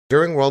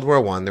During World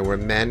War I, there were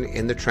men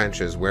in the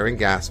trenches wearing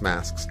gas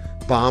masks.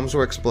 Bombs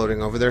were exploding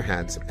over their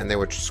heads, and they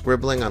were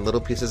scribbling on little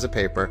pieces of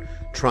paper,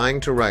 trying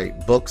to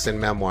write books and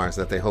memoirs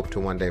that they hope to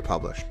one day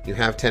publish. You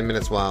have 10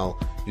 minutes while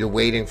you're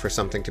waiting for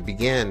something to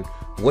begin.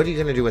 What are you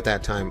going to do at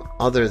that time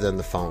other than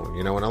the phone?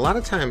 And a lot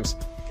of times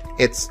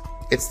it's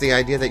the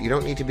idea that you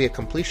don't need to be a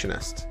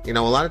completionist.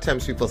 A lot of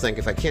times people think,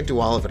 if I can't do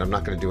all of it, I'm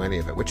not going to do any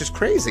of it, which is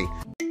crazy.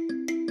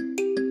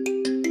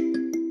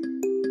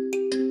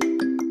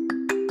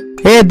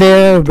 Hey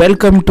there,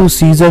 welcome to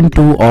season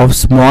 2 of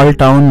Small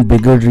Town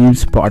Bigger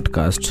Dreams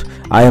podcast.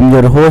 I am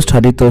your host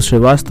Haritosh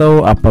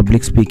Srivastav, a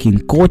public speaking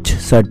coach,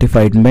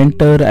 certified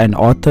mentor and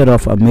author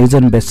of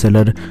Amazon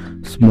bestseller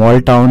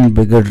Small Town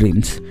Bigger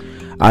Dreams.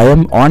 I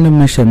am on a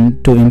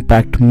mission to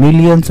impact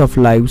millions of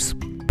lives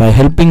by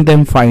helping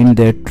them find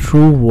their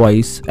true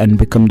voice and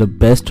become the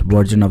best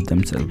version of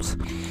themselves.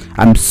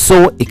 I'm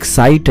so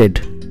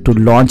excited to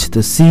launch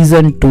the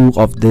season 2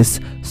 of this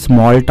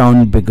Small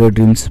Town Bigger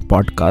Dreams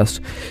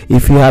podcast.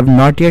 If you have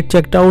not yet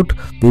checked out,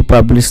 we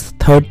published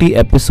 30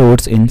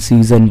 episodes in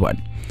season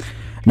 1.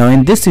 Now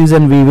in this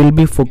season we will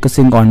be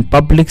focusing on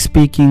public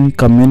speaking,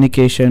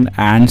 communication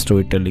and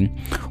storytelling.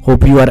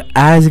 Hope you are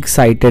as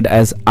excited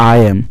as I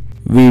am.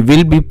 We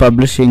will be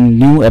publishing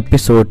new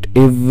episode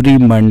every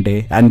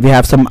Monday and we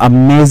have some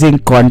amazing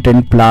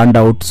content planned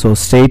out, so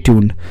stay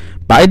tuned.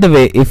 By the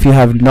way, if you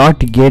have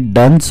not yet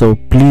done so,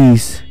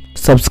 please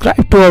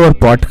subscribe to our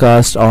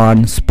podcast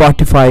on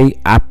Spotify,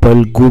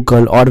 Apple,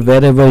 Google or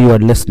wherever you are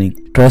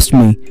listening. Trust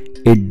me,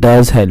 it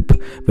does help.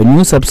 When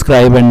you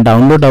subscribe and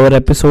download our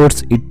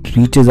episodes, it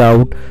reaches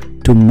out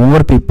to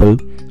more people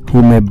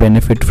who may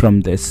benefit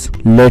from this.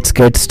 Let's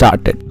get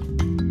started.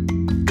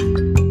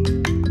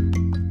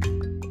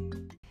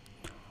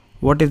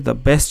 What is the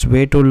best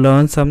way to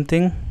learn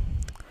something?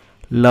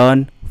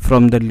 Learn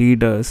from the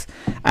leaders.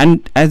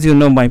 And as you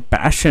know, my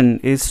passion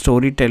is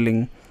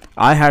storytelling.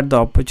 I had the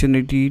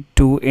opportunity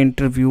to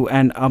interview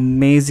an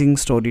amazing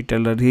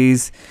storyteller.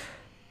 He's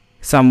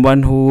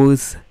someone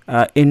who's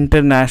an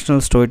international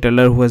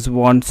storyteller who has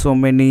won so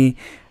many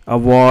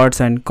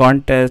awards and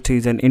contests.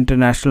 He's an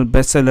international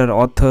bestseller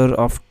author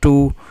of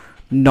 2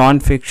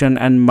 non-fiction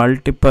and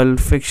multiple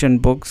fiction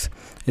books.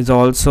 He's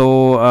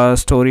also a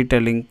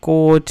storytelling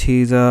coach.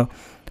 He's a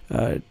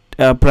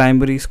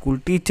primary school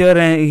teacher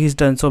and he's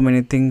done so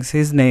many things.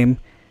 His name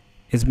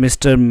is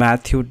Mr.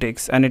 Matthew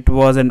Dix, and it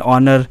was an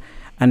honor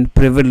and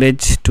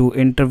privilege to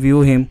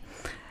interview him.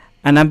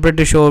 And I'm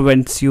pretty sure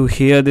once you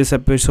hear this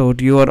episode,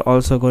 you are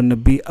also going to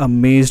be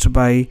amazed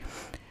by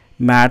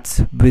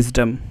Matt's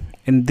wisdom.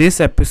 In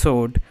this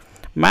episode,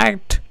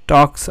 Matt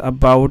talks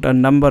about a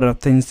number of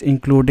things,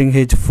 including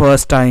his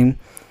first time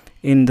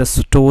in the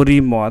story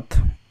moth.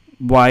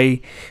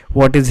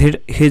 What is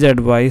his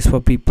advice for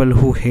people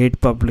who hate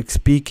public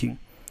speaking?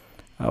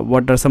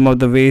 What are some of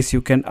the ways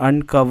you can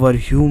uncover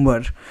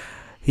humor?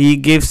 He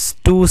gives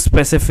 2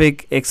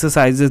 specific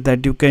exercises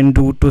that you can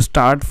do to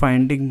start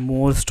finding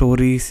more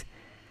stories,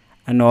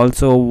 and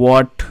also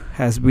what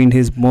has been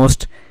his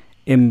most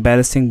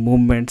embarrassing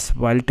moments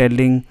while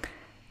telling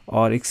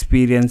or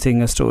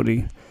experiencing a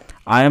story.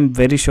 I am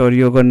very sure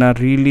you're gonna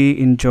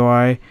really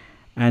enjoy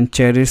and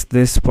cherish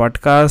this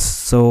podcast,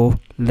 so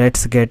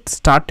let's get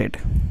started.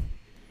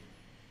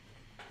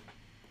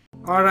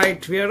 All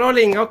right, we are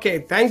rolling. Okay,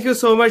 thank you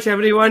so much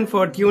everyone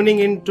for tuning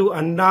in to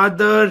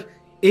another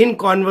In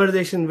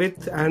Conversation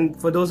With. And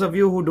for those of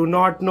you who do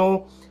not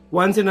know,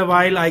 once in a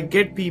while I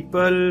get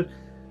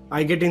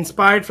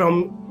inspired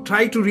from,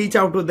 try to reach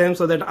out to them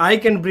so that I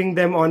can bring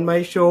them on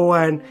my show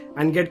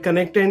and get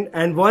connected.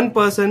 And one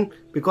person,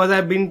 because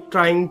I've been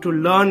trying to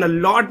learn a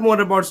lot more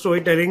about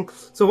storytelling,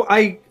 so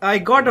I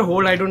got a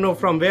hold, I don't know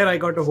from where I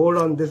got a hold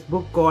on this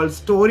book called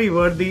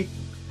Storyworthy,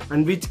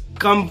 and which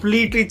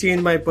completely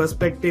changed my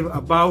perspective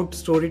about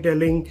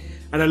storytelling.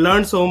 And I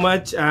learned so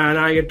much, and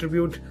I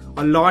attribute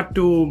a lot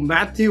to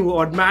Matt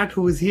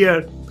who is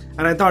here.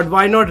 And I thought,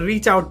 why not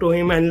reach out to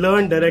him and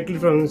learn directly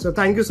from him? So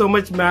thank you so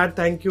much, Matt.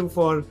 Thank you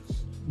for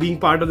being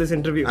part of this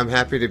interview. I'm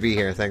happy to be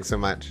here. Thanks so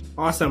much.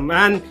 Awesome.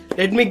 And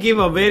let me give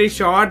a very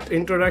short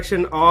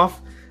introduction of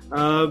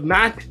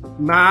Matt.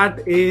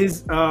 Matt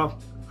is,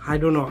 I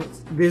don't know,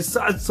 there's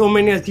so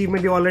many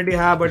achievements you already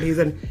have, but he's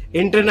an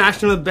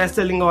international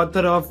best-selling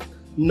author of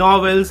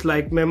novels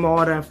like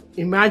Memoir of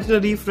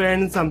Imaginary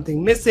Friends,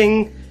 Something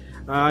Missing,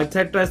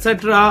 etc.,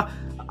 etc.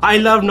 I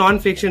love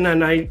non-fiction,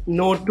 and I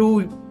know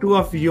two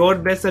of your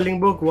best-selling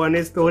book. One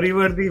is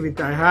Storyworthy, which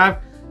I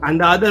have, and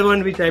the other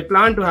one which I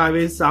plan to have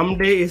is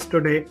Someday is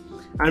Today.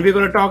 And we're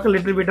going to talk a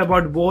little bit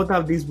about both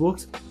of these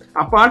books.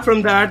 Apart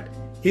from that,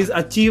 his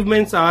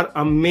achievements are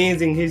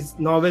amazing. His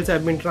novels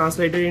have been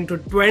translated into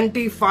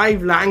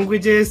 25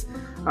 languages.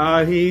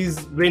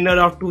 He's winner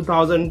of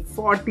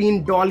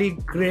 2014 Dolly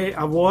Gray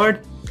Award.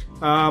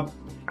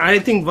 I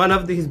think one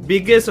of his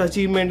biggest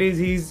achievement is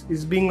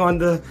he's being on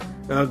the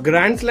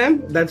Grand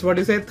Slam. That's what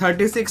he said.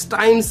 36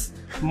 times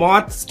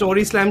Moth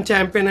Story Slam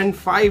champion and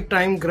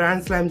 5-time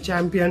Grand Slam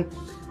champion.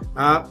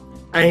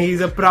 And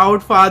he's a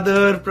proud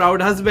father,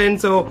 proud husband.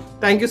 So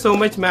thank you so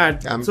much,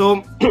 Matt. I'm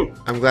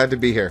glad to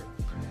be here.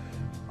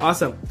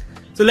 Awesome.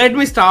 So let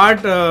me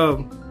start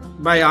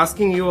by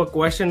asking you a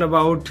question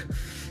about,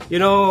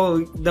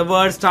 the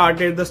word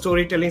started, the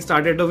storytelling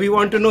started. We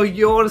want to know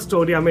your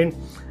story. I mean,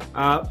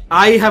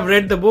 I have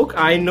read the book.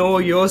 I know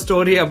your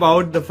story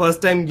about the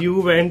first time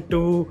you went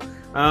to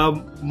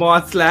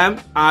Moth Slam.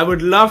 I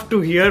would love to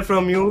hear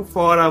from you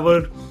for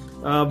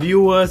our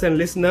viewers and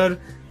listeners.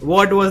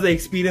 What was the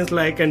experience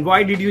like, and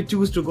why did you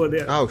choose to go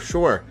there? Oh,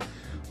 sure.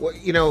 Well,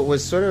 it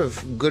was sort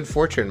of good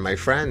fortune. My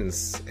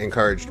friends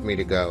encouraged me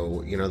to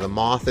go. The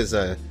Moth is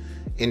a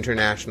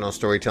international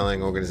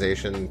storytelling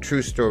organization,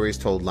 true stories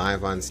told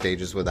live on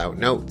stages without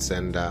notes.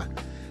 And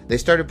they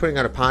started putting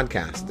out a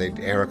podcast. They'd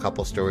air a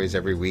couple stories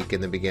every week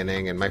in the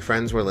beginning, and my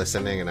friends were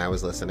listening and I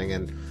was listening.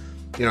 And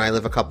I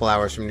live a couple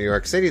hours from New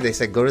York City. They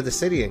said, go to the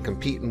city and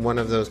compete in one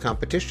of those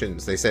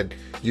competitions. They said,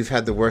 you've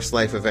had the worst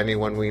life of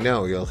anyone we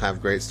know. You'll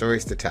have great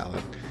stories to tell.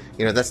 And,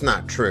 that's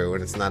not true,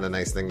 and it's not a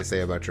nice thing to say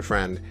about your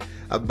friend.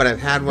 But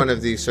I've had one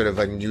of these sort of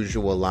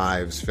unusual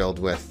lives filled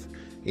with,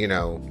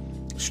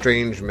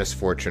 strange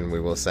misfortune, we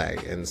will say.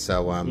 And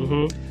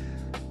so,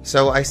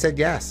 so I said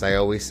yes. I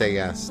always say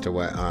yes to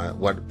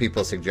what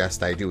people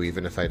suggest I do,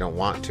 even if I don't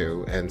want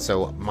to. And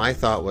so my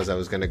thought was I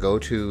was going to go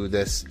to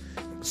this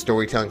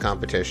storytelling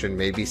competition,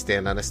 maybe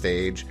stand on a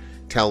stage,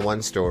 tell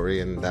one story,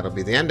 and that'll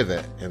be the end of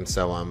it. And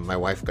so my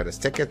wife got us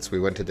tickets. We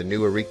went to the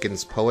New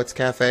Eureka's Poets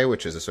Cafe,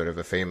 which is a sort of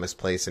a famous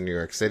place in New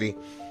York City.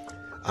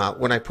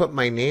 When I put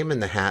my name in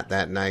the hat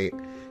that night,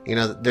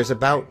 there's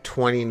about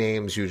 20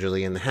 names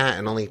usually in the hat,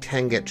 and only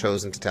 10 get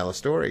chosen to tell a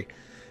story.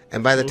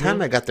 And by the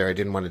time I got there, I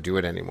didn't want to do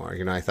it anymore.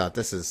 I thought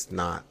this is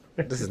not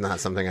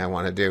something I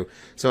want to do.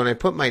 So when I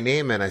put my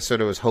name in, I sort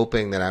of was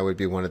hoping that I would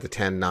be one of the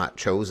 10 not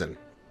chosen.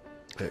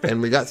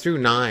 And we got through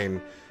 9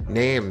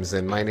 names,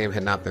 and my name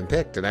had not been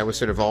picked. And I was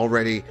sort of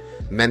already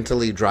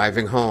mentally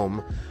driving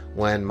home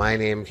when my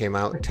name came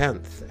out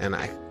 10th. And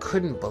I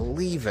couldn't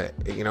believe it,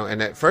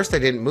 And at first I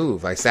didn't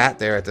move. I sat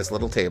there at this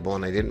little table,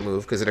 and I didn't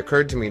move because it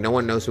occurred to me no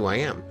one knows who I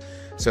am.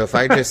 So if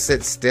I just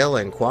sit still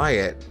and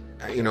quiet,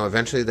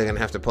 eventually they're going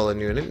to have to pull a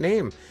new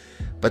name.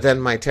 But then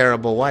my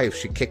terrible wife,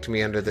 she kicked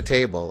me under the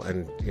table,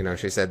 and,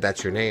 she said,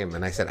 that's your name.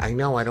 And I said, I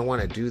know, I don't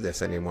want to do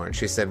this anymore. And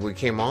she said, we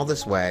came all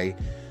this way.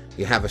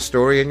 You have a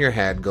story in your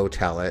head, go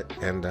tell it.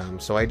 And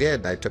so I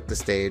did. I took the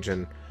stage,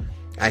 and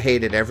I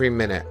hated every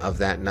minute of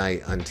that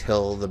night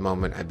until the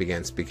moment I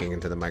began speaking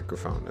into the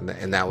microphone.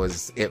 And that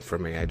was it for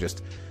me.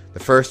 The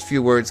first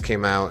few words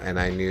came out, and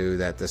I knew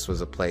that this was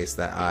a place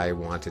that I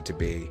wanted to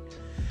be.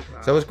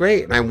 So it was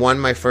great. And I won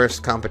my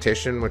first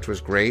competition, which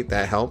was great.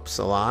 That helps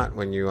a lot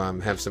when you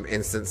have some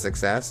instant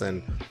success.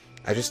 And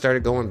I just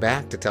started going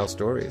back to tell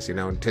stories.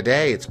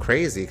 Today it's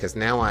crazy because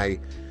now I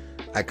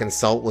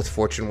consult with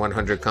Fortune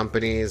 100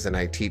 companies, and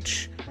I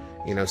teach,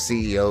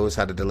 CEOs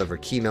how to deliver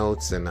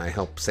keynotes, and I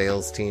help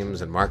sales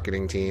teams and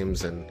marketing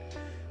teams and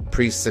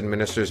priests and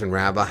ministers and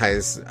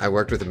rabbis. I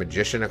worked with a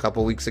magician a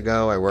couple weeks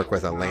ago. I work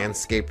with a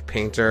landscape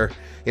painter.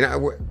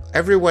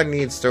 Everyone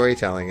needs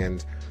storytelling,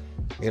 and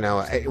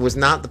it was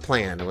not the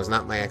plan. It was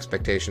not my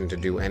expectation to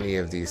do any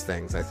of these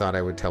things. I thought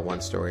I would tell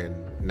one story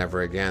and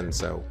never again.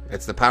 So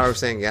it's the power of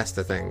saying yes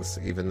to things,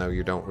 even though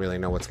you don't really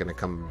know what's going to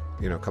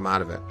come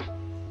out of it.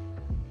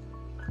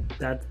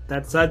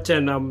 That's such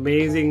an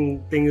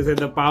amazing thing. Is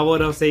the power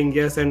of saying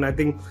yes. And I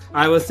think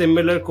I have a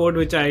similar quote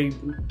which I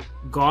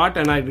got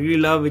and I really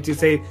love, which is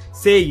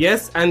say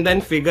yes and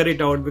then figure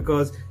it out,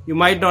 because you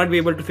might not be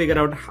able to figure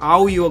out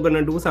how you are going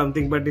to do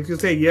something, but if you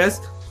say yes,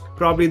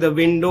 probably the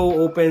window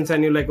opens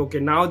and you're like, okay,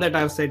 now that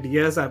I've said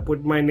yes, I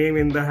put my name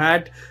in the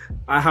hat,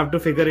 I have to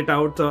figure it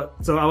out.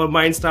 So our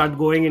mind start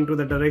going into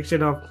the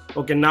direction of,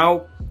 okay,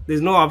 now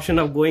there's no option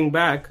of going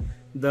back.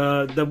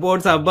 The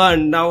boards are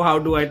burned. Now how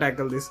do I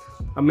tackle this?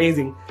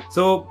 Amazing.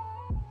 So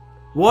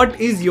what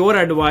is your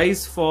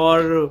advice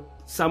for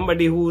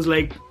somebody who's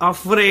like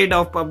afraid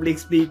of public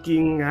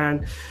speaking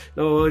and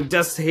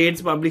just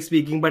hates public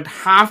speaking but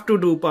have to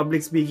do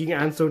public speaking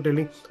and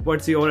storytelling?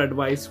 What's your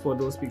advice for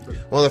those people?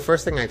 Well, the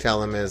first thing I tell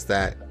them is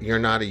that you're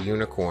not a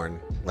unicorn.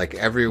 Like,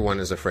 everyone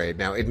is afraid.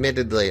 Now,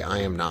 admittedly, I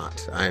am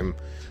not. I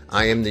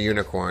am the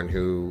unicorn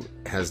who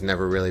has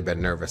never really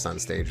been nervous on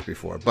stage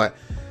before. But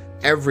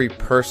every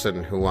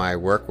person who I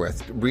work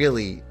with,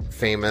 really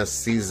famous,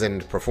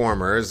 seasoned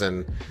performers,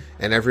 and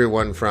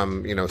everyone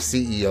from,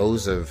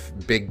 CEOs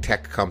of big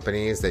tech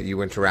companies that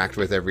you interact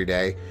with every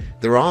day,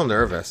 they're all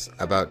nervous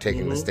about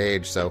taking the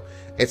stage. So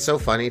it's so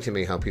funny to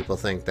me how people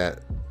think that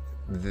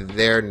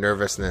their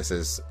nervousness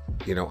is,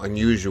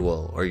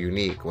 unusual or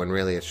unique, when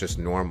really it's just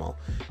normal.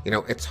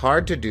 It's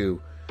hard to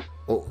do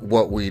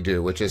what we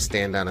do, which is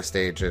stand on a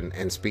stage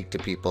and speak to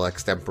people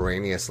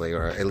extemporaneously,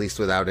 or at least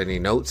without any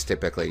notes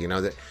typically.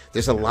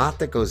 There's a lot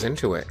that goes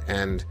into it,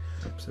 and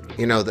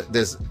absolutely.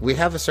 We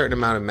have a certain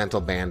amount of mental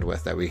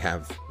bandwidth that we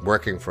have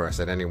working for us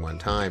at any one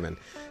time,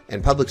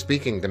 and public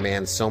speaking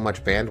demands so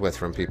much bandwidth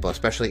from people,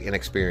 especially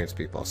inexperienced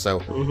people. So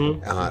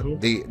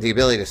the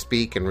ability to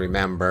speak and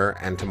remember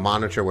and to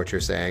monitor what you're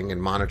saying and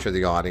monitor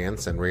the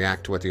audience and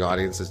react to what the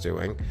audience is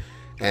doing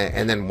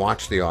and then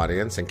watch the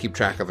audience and keep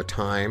track of a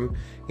time,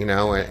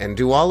 and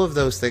do all of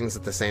those things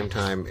at the same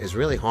time is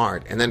really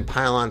hard. And then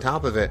pile on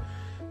top of it,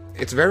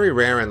 it's very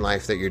rare in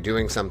life that you're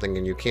doing something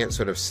and you can't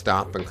sort of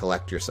stop and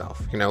collect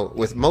yourself.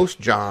 With most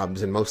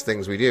jobs and most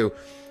things we do,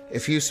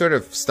 if you sort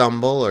of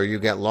stumble or you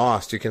get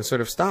lost, you can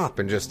sort of stop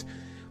and just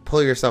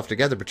pull yourself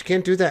together. But you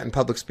can't do that in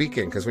public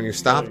speaking, because when you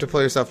stop to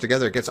pull yourself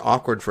together, it gets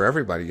awkward for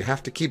everybody. You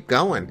have to keep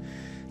going.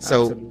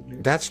 So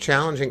that's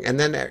challenging. And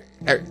then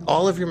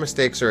all of your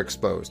mistakes are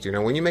exposed.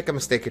 When you make a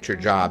mistake at your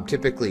job,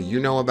 typically you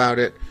know about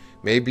it.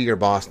 Maybe your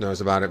boss knows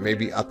about it.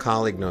 Maybe a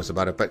colleague knows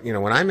about it. But,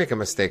 when I make a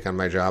mistake on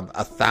my job,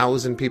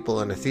 1,000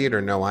 people in a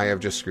theater know I have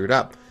just screwed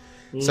up.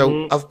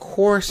 So, of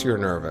course you're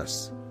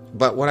nervous.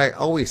 But what I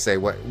always say,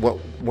 what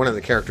one of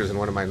the characters in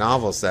one of my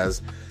novels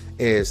says,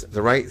 is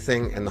the right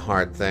thing and the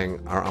hard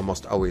thing are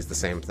almost always the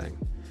same thing.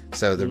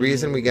 So the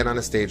reason we get on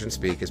a stage and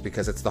speak is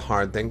because it's the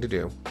hard thing to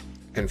do.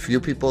 And few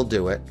people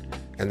do it.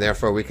 And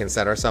therefore we can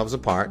set ourselves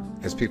apart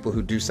as people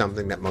who do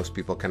something that most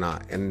people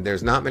cannot. And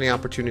there's not many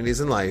opportunities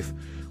in life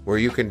where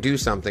you can do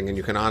something and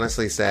you can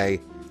honestly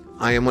say,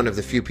 I am one of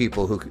the few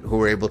people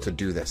who are able to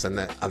do this, and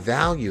a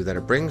value that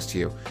it brings to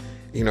you.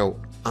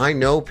 I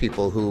know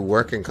people who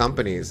work in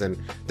companies and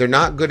they're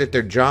not good at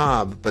their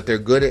job, but they're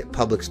good at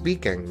public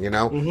speaking.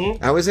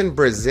 I was in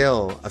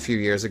Brazil a few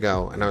years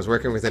ago and I was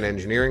working with an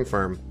engineering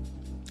firm,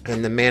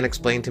 and the man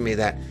explained to me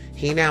that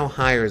he now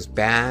hires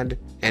bad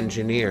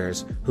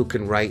engineers who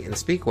can write and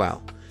speak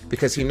well,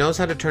 because he knows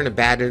how to turn a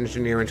bad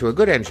engineer into a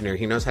good engineer.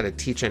 He knows how to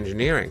teach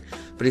engineering.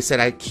 But he said,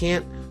 I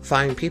can't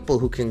find people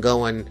who can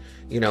go and,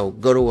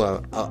 go to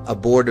a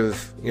board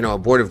of, a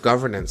board of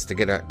governance to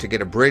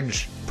get a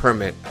bridge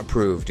permit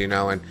approved,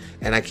 and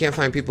I can't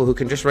find people who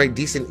can just write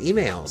decent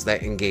emails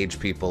that engage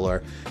people,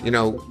 or,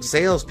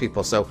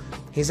 salespeople. So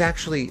he's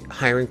actually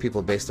hiring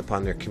people based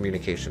upon their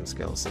communication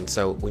skills. And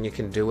so when you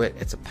can do it,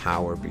 it's a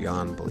power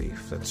beyond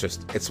belief.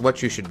 It's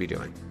what you should be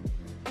doing.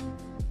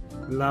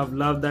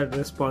 Love that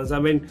response. I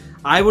mean,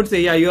 I would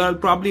say, you are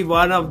probably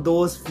one of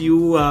those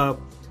few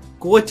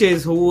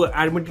coaches who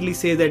admittedly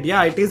say that,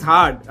 it is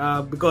hard,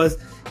 because,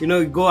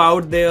 you go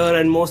out there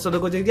and most of the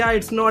coaches,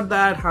 it's not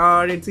that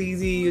hard, it's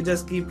easy, you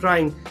just keep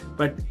trying.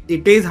 But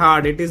it is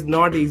hard, it is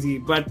not easy.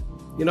 But,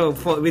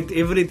 with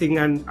everything,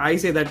 and I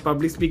say that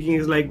public speaking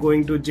is like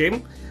going to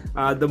gym.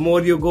 The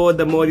more you go,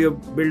 the more you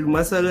build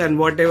muscle, and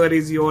whatever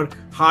is your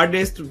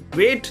hardest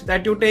weight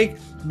that you take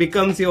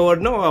becomes your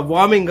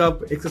warming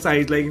up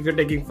exercise. Like if you're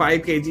taking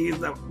 5 kg,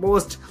 the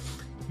most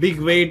big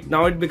weight,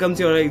 now it becomes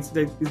it's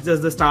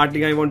just the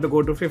starting. I want to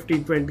go to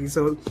 15, 20.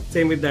 So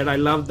same with that. I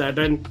love that.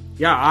 And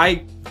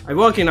I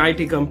work in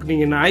IT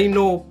company, and I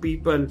know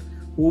people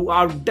who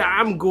are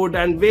damn good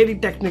and very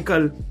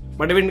technical,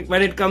 but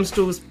when it comes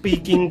to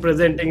speaking,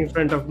 presenting in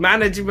front of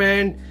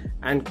management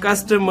and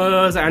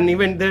customers and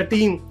even their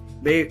team,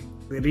 they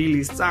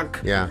really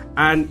suck.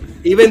 And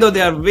even though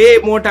they are way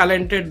more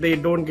talented, they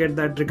don't get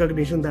that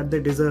recognition that they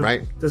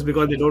deserve, just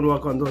because they don't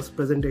work on those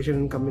presentation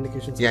and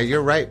communication skills.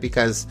 You're right,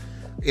 because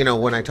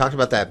when I talked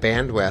about that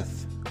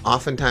bandwidth,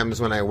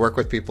 oftentimes when I work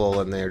with people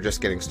and they're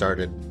just getting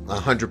started,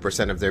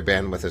 100% of their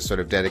bandwidth is sort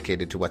of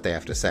dedicated to what they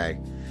have to say,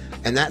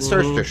 and that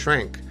starts to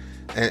shrink.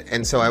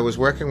 And so I was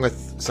working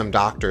with some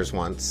doctors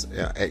once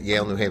at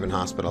Yale New Haven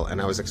Hospital,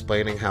 and I was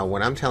explaining how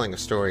when I'm telling a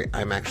story,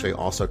 I'm actually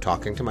also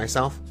talking to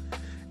myself,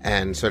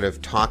 and sort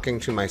of talking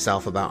to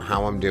myself about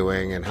how I'm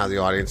doing and how the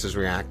audience is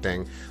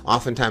reacting.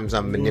 Oftentimes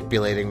I'm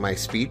manipulating my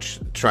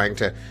speech, trying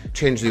to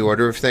change the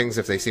order of things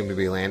if they seem to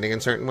be landing in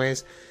certain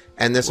ways.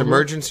 And this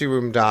emergency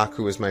room doc,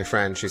 who was my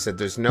friend, she said,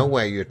 there's no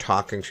way you're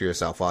talking to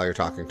yourself while you're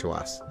talking to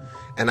us.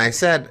 And I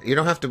said, you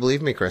don't have to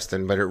believe me,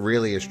 Kristen, but it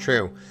really is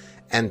true.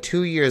 And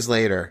 2 years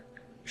later,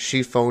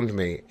 she phoned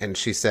me and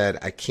she said,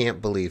 I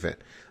can't believe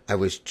it. I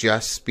was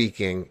just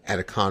speaking at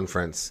a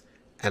conference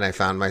and I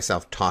found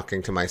myself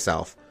talking to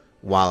myself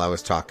while I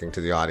was talking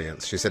to the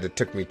audience. She said it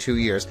took me 2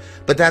 years,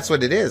 but that's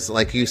what it is.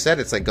 Like you said,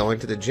 it's like going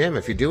to the gym.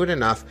 If you do it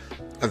enough,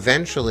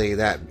 eventually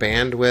that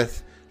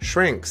bandwidth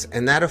shrinks,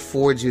 and that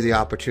affords you the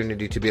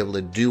opportunity to be able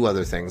to do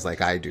other things like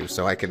I do.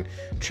 So I can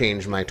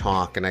change my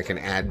talk, and I can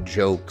add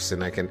jokes,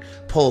 and I can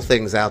pull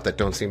things out that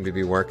don't seem to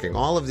be working.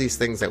 All of these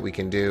things that we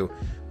can do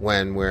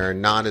when we're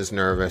not as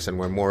nervous and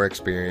we're more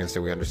experienced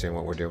and we understand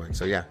what we're doing.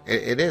 So yeah,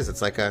 it is.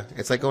 It's like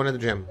going to the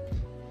gym.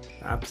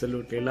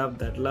 Absolutely, love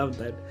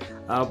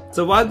that.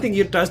 So one thing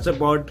you touched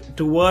about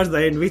towards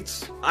the end,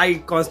 which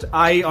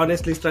I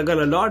honestly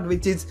struggle a lot,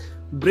 which is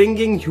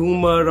bringing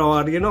humor,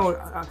 or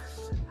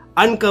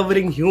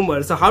uncovering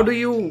humor. So how do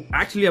you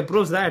actually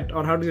approach that,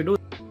 or how do you do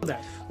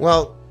that?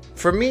 Well,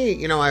 for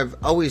me, I've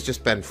always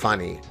just been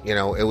funny.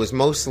 It was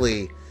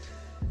mostly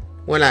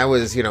when I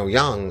was,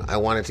 young, I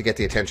wanted to get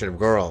the attention of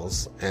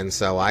girls. And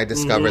so I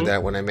discovered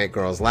that when I make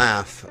girls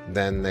laugh,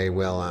 then they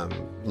will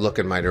look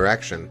in my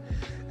direction.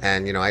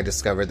 And, I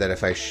discovered that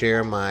if I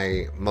share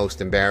my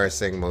most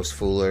embarrassing, most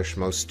foolish,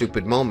 most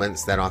stupid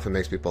moments, that often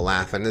makes people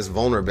laugh. And there's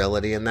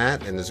vulnerability in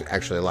that, and there's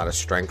actually a lot of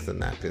strength in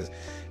that, because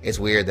it's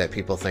weird that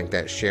people think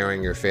that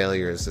sharing your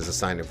failures is a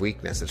sign of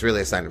weakness. It's really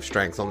a sign of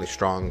strength. Only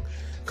strong,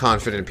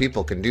 confident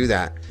people can do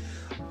that.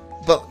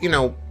 But,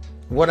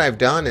 what I've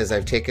done is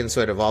I've taken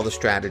sort of all the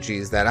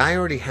strategies that I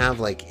already have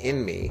like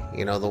in me,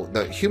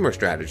 the humor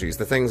strategies,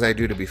 the things I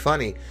do to be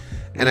funny.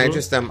 And I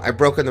just, I've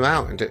broken them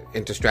out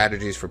into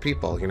strategies for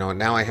people, and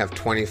now I have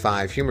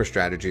 25 humor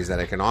strategies that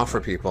I can offer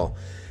people.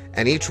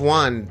 And each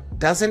one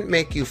doesn't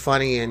make you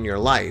funny in your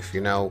life,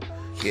 You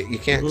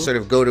can't sort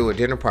of go to a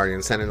dinner party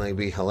and suddenly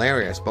be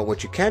hilarious. But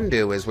what you can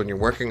do is when you're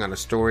working on a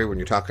story, when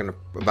you're talking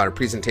about a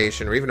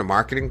presentation or even a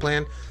marketing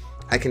plan,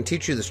 I can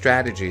teach you the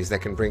strategies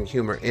that can bring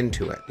humor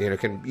into it.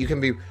 You can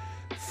be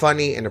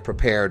funny in a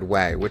prepared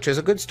way, which is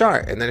a good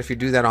start. And then if you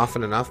do that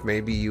often enough,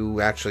 maybe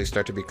you actually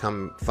start to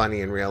become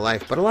funny in real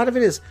life. But a lot of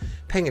it is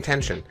paying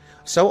attention.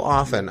 So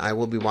often I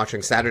will be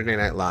watching Saturday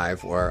Night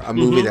Live or a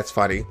movie that's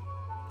funny.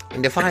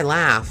 And if I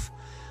laugh,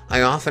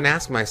 I often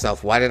ask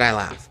myself, why did I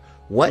laugh?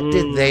 What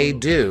did they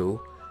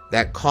do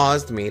that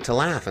caused me to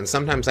laugh? And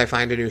sometimes I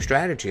find a new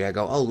strategy. I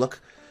go, oh,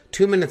 look,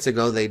 2 minutes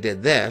ago they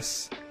did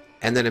this.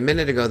 And then a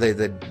minute ago they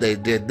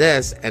did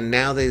this, and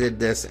now they did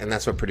this, and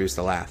that's what produced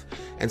the laugh.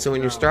 And so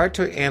when you start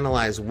to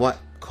analyze what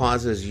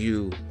causes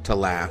you to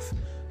laugh,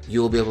 you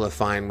will be able to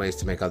find ways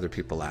to make other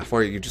people laugh.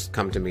 Or you just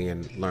come to me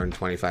and learn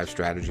 25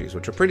 strategies,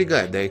 which are pretty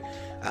good.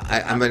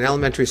 I'm an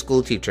elementary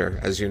school teacher,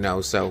 as you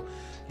know, so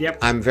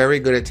I'm very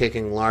good at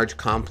taking large,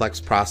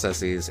 complex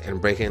processes and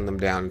breaking them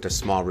down into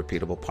small,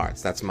 repeatable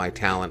parts. That's my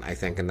talent, I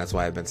think, and that's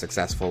why I've been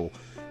successful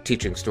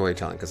teaching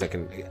storytelling, because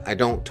I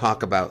don't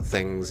talk about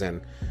things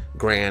in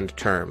grand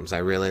terms. I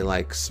really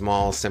like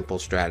small, simple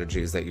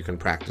strategies that you can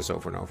practice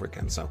over and over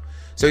again. So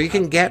you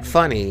can get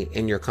funny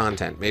in your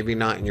content, maybe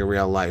not in your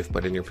real life,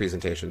 but in your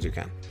presentations you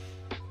can.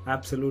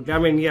 Absolutely. I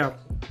mean,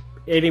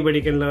 anybody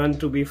can learn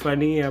to be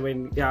funny. I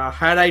mean,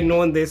 had I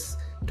known this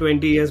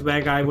 20 years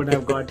back, I would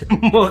have got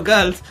more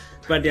girls.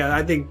 But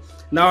I think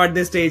now at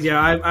this stage,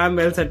 I'm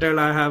well settled.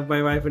 I have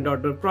my wife and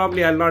daughter.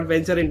 Probably I'll not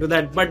venture into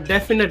that, but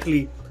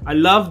definitely I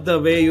love the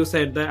way you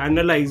said the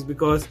analyze,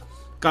 because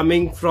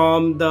coming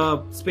from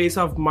the space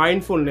of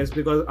mindfulness,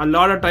 because a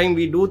lot of time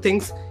we do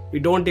things we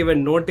don't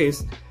even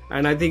notice.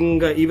 And I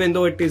think even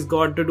though it is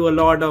got to do a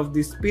lot of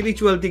the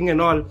spiritual thing and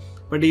all,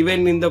 but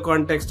even in the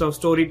context of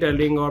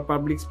storytelling or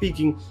public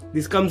speaking,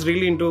 this comes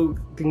really into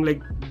things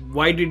like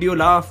why did you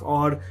laugh,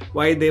 or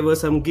why there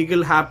was some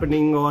giggle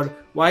happening, or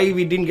why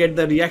we didn't get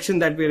the reaction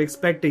that we were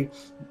expecting.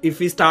 If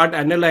we start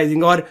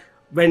analyzing, or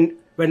when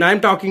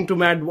I'm talking to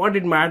Matt, what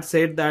did Matt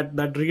say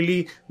that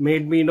really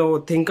made me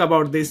think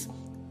about this.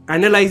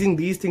 Analyzing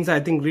these things,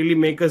 I think, really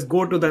make us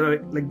go to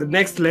the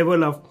next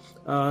level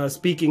of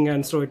speaking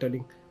and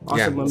storytelling. Awesome,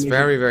 yeah, it's amazing.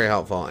 very, very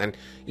helpful. And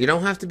you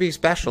don't have to be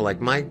special.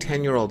 Like my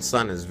 10-year-old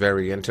son is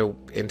very into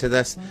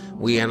this.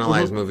 We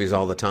analyze movies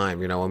all the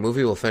time. A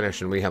movie will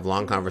finish and we have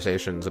long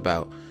conversations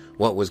about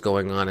what was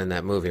going on in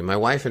that movie. My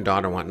wife and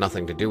daughter want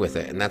nothing to do with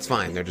it, and that's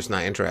fine. They're just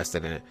not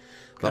interested in it.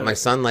 But my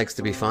son likes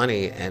to be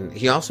funny, and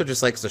he also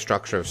just likes the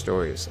structure of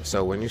stories.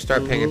 So when you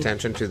start paying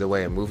attention to the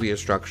way a movie is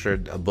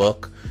structured, a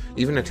book,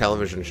 even a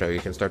television show,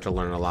 you can start to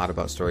learn a lot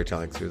about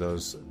storytelling through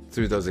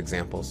those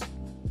examples.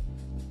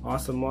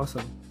 Awesome.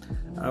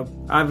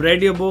 I've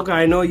read your book.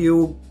 I know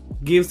you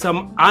give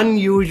some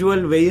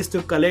unusual ways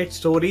to collect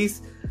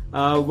stories.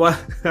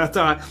 The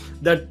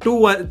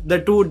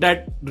two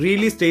that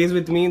really stays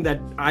with me,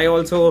 that I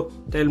also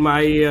tell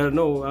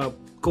my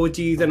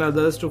coaches and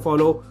others to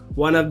follow.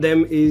 One of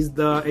them is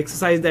the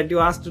exercise that you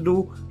asked to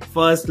do,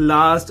 first,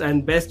 last,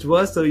 and best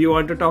verse. So you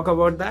want to talk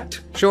about that?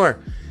 Sure.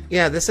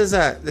 Yeah, this is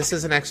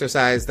an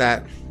exercise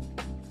that,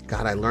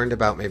 God, I learned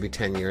about maybe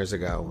 10 years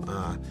ago.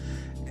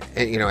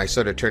 And I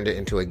sort of turned it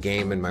into a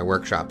game in my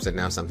workshops, and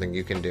now something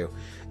you can do.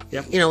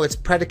 Yep. It's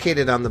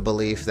predicated on the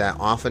belief that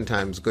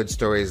oftentimes good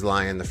stories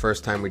lie in the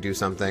first time we do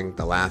something,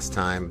 the last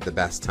time, the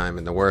best time,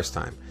 and the worst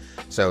time.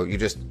 So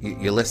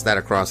you list that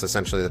across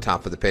essentially the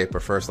top of the paper,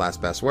 first,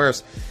 last, best,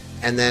 worst,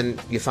 and then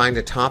you find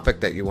a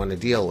topic that you want to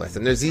deal with.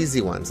 And there's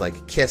easy ones,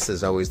 like kiss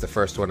is always the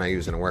first one I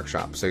use in a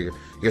workshop. So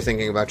you're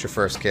thinking about your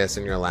first kiss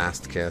and your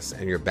last kiss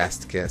and your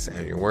best kiss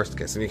and your worst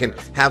kiss. And you can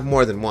have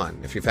more than one.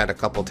 If you've had a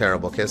couple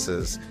terrible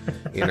kisses,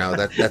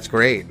 that's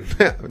great.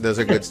 Those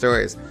are good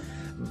stories.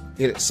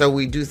 So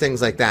we do things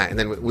like that, and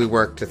then we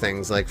work to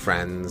things like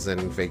friends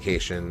and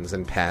vacations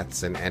and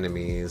pets and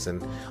enemies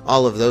and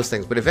all of those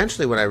things. But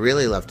eventually what I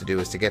really love to do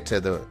is to get to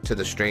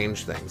the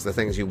strange things, the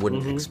things you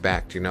wouldn't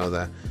expect.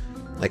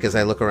 Like as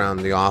I look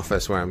around the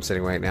office where I'm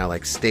sitting right now,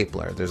 like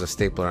stapler. There's a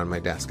stapler on my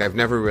desk. I've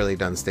never really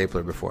done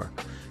stapler before.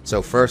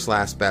 So first,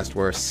 last, best,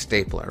 worst,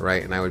 stapler,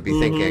 right? And I would be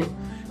thinking,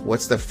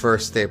 what's the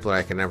first stapler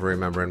I can ever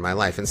remember in my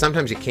life? And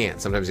sometimes you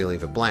can't. Sometimes you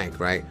leave it blank,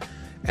 right?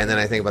 And then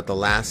I think about the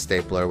last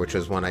stapler, which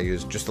is one I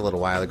used just a little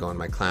while ago in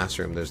my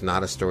classroom. There's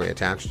not a story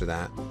attached to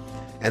that.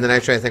 And then I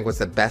try to think, what's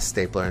the best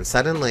stapler? And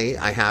suddenly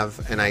I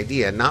have an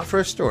idea, not for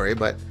a story,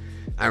 but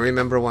I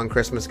remember one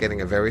Christmas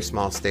getting a very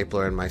small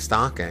stapler in my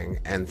stocking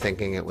and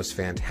thinking it was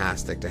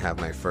fantastic to have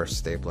my first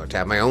stapler, to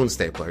have my own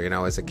stapler.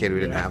 As a kid, we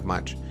didn't have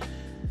much.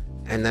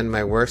 And then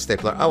my worst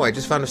stapler, I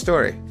just found a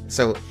story.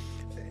 So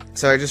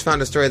I just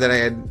found a story that I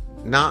had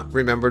not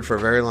remembered for a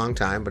very long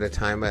time, but a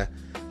time a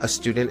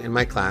student in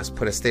my class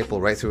put a staple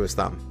right through his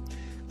thumb.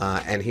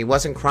 And he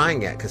wasn't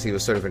crying yet because he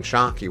was sort of in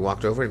shock. He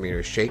walked over to me and he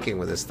was shaking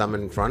with his thumb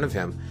in front of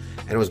him,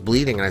 and it was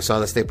bleeding, and I saw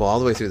the staple all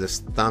the way through this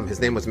thumb. His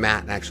name was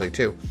Matt, actually,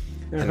 too.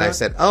 And I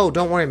said, "Oh,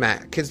 don't worry,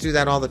 Matt. Kids do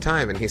that all the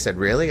time." And he said,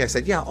 "Really?" I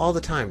said, "Yeah, all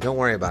the time. Don't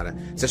worry about it."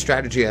 It's a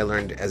strategy I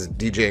learned as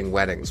DJing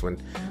weddings.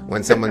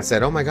 When someone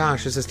said, "Oh my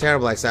gosh, this is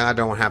terrible," I said,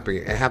 "Don't happy.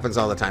 It happens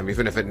all the time,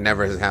 even if it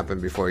never has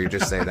happened before. You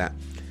just say that."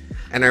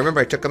 And I remember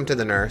I took him to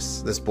the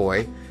nurse, this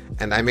boy,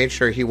 and I made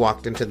sure he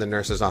walked into the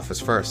nurse's office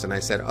first. And I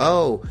said,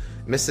 "Oh,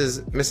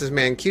 Mrs.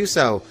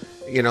 Mancuso,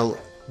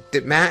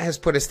 Matt has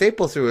put a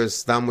staple through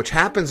his thumb, which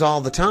happens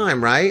all the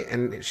time, right?"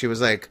 And she was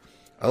like,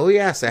 "Oh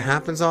yes, it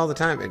happens all the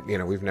time."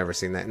 And, we've never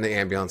seen that, and the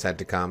ambulance had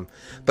to come.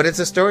 But it's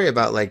a story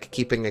about like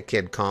keeping a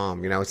kid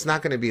calm. It's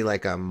not going to be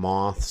like a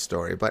moth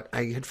story, but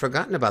I had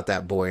forgotten about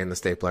that boy and the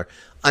stapler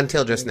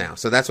until just now.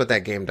 So that's what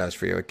that game does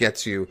for you. It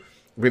gets you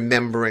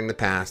remembering the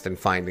past and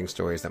finding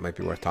stories that might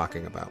be worth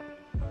talking about.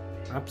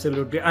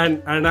 Absolutely.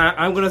 And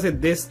I'm going to say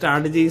this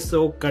strategy is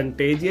so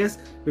contagious,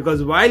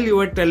 because while you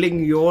were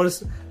telling your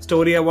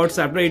story about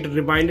stapler, it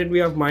reminded me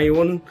of my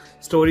own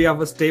story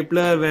of a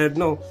stapler where,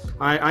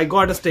 I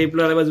got a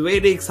stapler. I was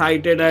very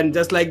excited. And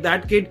just like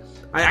that kid,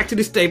 I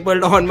actually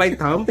stapled on my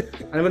thumb.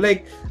 And I was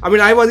like,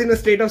 I was in a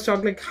state of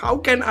shock. Like, how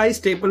can I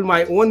staple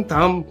my own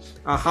thumb?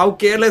 How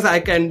careless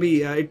I can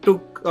be. It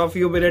took a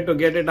few minutes to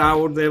get it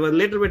out. There was a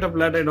little bit of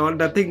blood and all.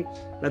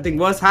 Nothing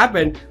worse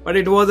happened, but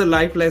it was a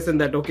life lesson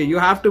that, okay, you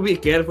have to be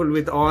careful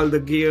with all the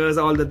gears,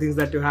 all the things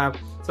that you have.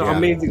 So yeah.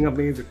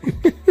 Amazing.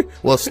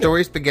 Well,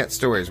 stories beget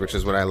stories, which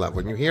is what I love.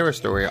 When you hear a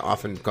story, it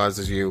often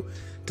causes you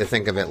to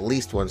think of at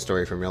least one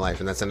story from your life,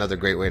 and that's another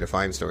great way to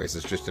find stories,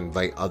 is just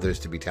invite others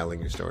to be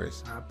telling you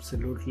stories.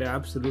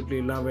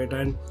 Absolutely love it.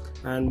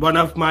 And one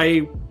of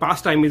my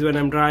pastime is when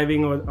I'm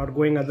driving or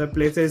going other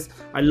places,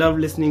 I love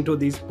listening to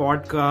these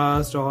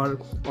podcasts or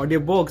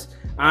audiobooks.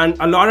 And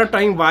a lot of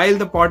time while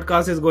the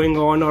podcast is going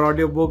on or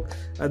audiobook,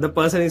 the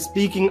person is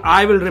speaking,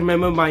 I will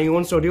remember my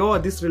own story. Oh,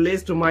 this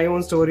relates to my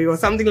own story, or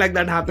something like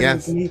that happened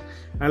yes. with me.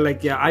 And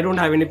I don't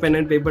have any pen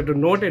and paper to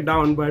note it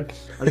down, but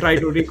I'll try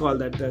to recall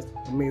that. That's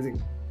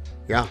amazing.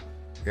 Yeah,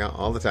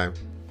 all the time.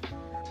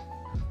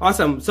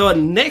 Awesome. So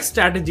next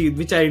strategy,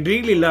 which I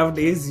really loved,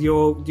 is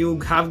you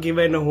have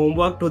given a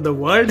homework to the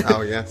world.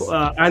 Oh, yes.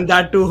 And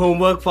that too,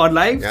 homework for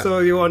life. Yeah. So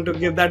you want to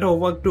give that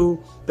homework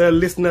to the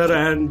listener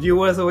and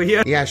viewers over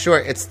here? Yeah,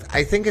 sure.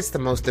 I think it's the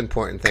most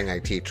important thing I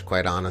teach,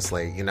 quite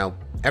honestly.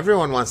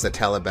 Everyone wants to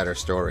tell a better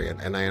story,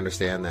 and I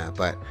understand that,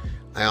 but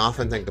I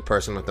often think the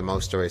person with the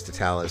most stories to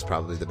tell is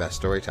probably the best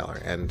storyteller.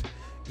 And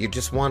you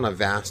just want a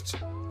vast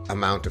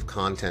amount of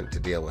content to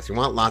deal with. You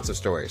want lots of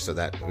stories so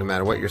that no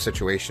matter what your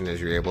situation is,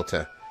 you're able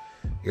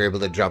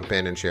to jump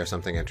in and share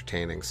something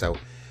entertaining. So,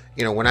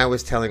 when I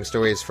was telling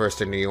stories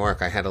first in New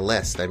York, I had a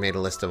list. I made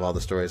a list of all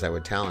the stories I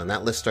would tell, and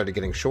that list started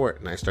getting short,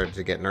 and I started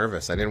to get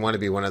nervous. I didn't want to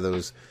be one of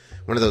those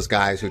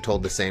guys who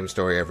told the same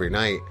story every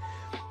night.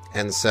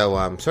 And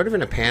so, sort of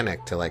in a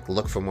panic to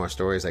look for more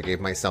stories, I gave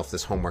myself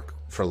this homework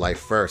for life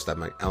first.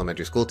 I'm an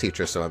elementary school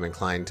teacher, so I'm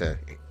inclined to,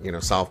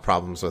 solve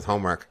problems with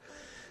homework.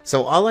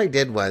 So all I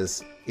did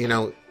was,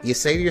 you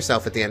say to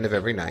yourself at the end of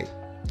every night,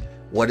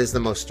 what is the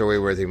most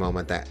story-worthy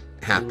moment that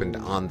happened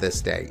on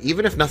this day?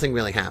 Even if nothing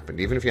really happened,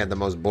 even if you had the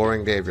most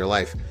boring day of your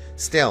life,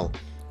 still,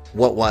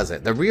 what was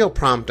it? The real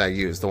prompt I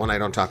use, the one I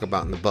don't talk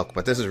about in the book,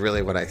 but this is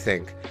really what I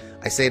think.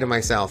 I say to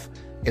myself,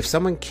 if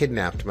someone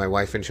kidnapped my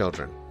wife and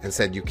children and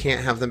said, you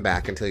can't have them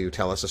back until you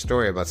tell us a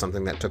story about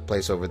something that took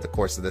place over the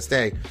course of this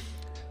day,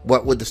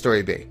 what would the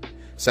story be?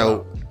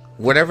 So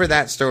whatever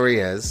that story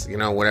is,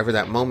 whatever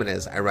that moment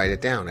is, I write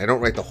it down. I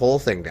don't write the whole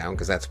thing down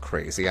because that's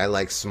crazy. I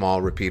like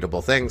small,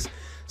 repeatable things.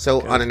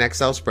 So on an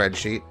Excel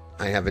spreadsheet,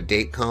 I have a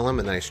date column,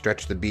 and then I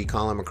stretch the B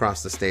column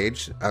across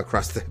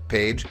the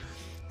page.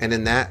 And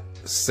in that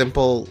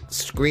simple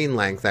screen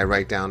length, I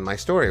write down my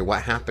story,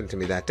 what happened to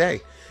me that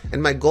day.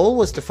 And my goal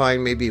was to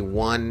find maybe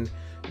one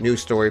new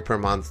story per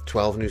month,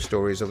 12 new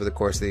stories over the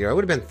course of the year. I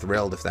would have been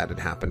thrilled if that had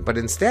happened. But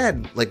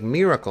instead,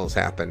 miracles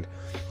happened.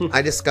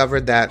 I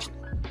discovered that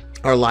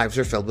our lives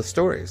are filled with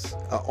stories.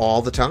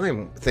 All the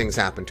time, things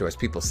happen to us.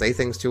 People say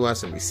things to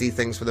us, and we see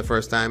things for the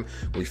first time.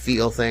 We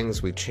feel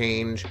things, we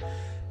change,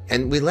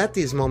 and we let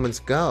these moments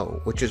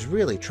go, which is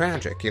really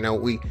tragic.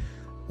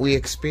 We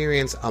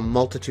experience a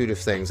multitude of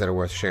things that are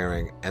worth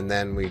sharing, and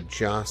then we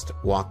just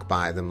walk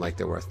by them like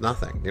they're worth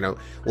nothing.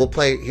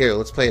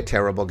 Let's play a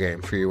terrible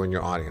game for you and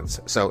your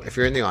audience. So if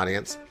you're in the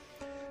audience,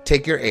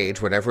 take your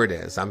age, whatever it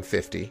is, I'm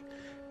 50,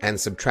 and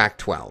subtract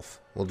 12.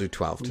 We'll do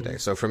 12 today.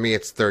 So for me,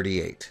 it's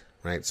 38.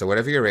 Right? So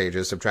whatever your age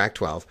is, subtract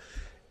 12.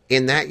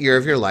 In that year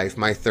of your life,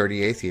 my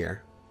 38th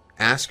year,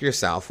 ask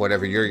yourself,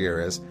 whatever your year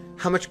is,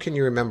 how much can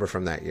you remember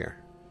from that year?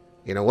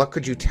 What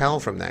could you tell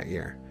from that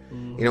year?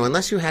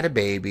 Unless you had a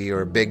baby or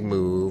a big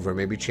move or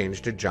maybe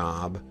changed a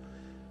job,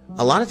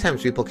 a lot of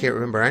times people can't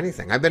remember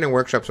anything. I've been in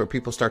workshops where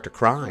people start to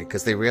cry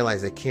because they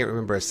realize they can't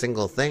remember a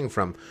single thing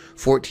from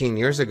 14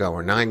 years ago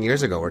or 9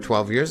 years ago or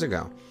 12 years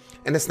ago.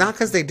 And it's not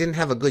because they didn't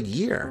have a good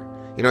year.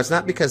 You know, it's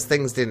not because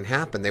things didn't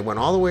happen. They went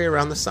all the way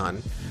around the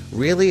sun.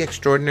 Really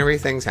extraordinary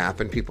things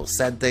happened. People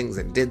said things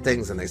and did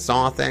things and they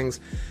saw things.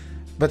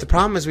 But the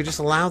problem is we just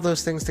allow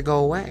those things to go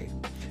away.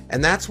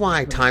 And that's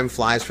why time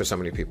flies for so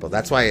many people.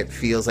 That's why it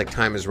feels like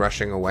time is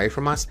rushing away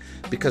from us,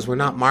 because we're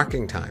not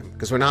marking time,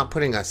 because we're not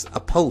putting us a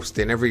post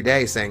in every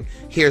day saying,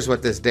 here's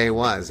what this day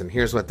was and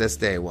here's what this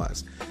day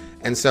was.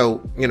 And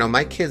so, you know,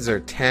 my kids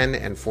are 10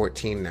 and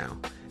 14 now.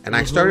 And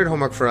I started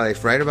Homework for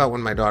Life right about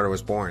when my daughter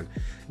was born.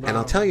 Wow. And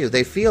I'll tell you,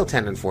 they feel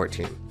 10 and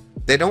 14.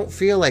 They don't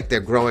feel like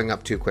they're growing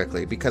up too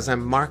quickly because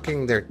I'm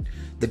marking the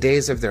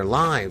days of their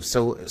lives.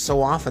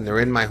 So often they're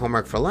in my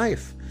Homework for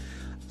Life.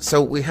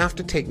 So we have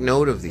to take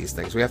note of these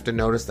things. We have to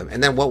notice them.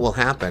 And then what will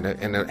happen,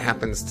 and it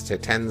happens to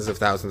tens of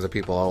thousands of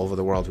people all over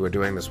the world who are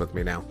doing this with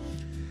me now,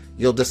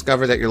 you'll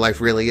discover that your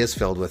life really is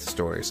filled with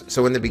stories.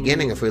 So in the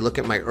beginning, if we look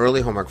at my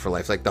early Homework for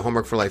Life, like the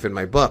Homework for Life in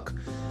my book,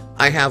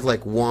 I have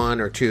like 1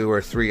 or 2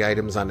 or 3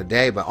 items on a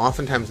day, but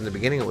oftentimes in the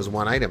beginning it was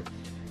 1 item.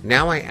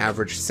 Now I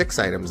average 6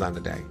 items on a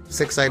day.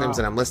 6 items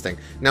that I'm listing.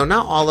 Now,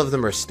 not all of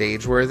them are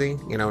stage worthy,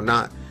 you know,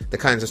 not the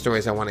kinds of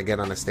stories I want to get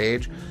on a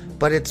stage,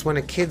 but it's when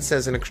a kid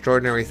says an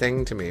extraordinary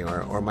thing to me,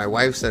 or my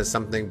wife says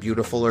something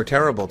beautiful or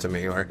terrible to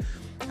me, or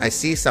I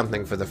see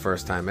something for the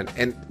first time.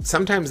 And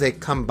sometimes they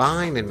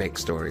combine and make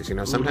stories, you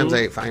know, sometimes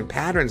I find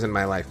patterns in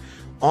my life.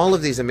 All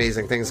of these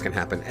amazing things can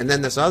happen. And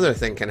then this other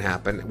thing can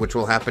happen, which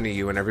will happen to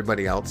you and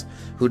everybody else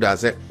who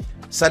does it.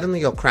 Suddenly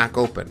you'll crack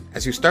open.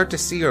 As you start to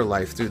see your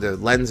life through the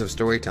lens of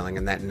storytelling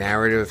and that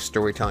narrative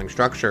storytelling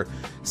structure,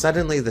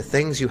 suddenly the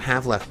things you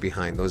have left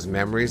behind, those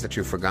memories that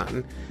you've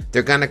forgotten,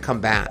 they're going to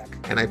come back.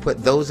 And I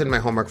put those in my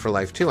Homework for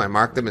Life too. I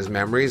mark them as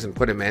memories and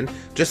put them in,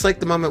 just like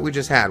the moment we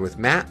just had with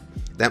Matt,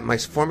 that my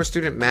former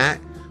student Matt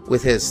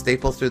with his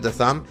staple through the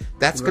thumb,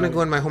 that's going to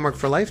go in my Homework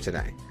for Life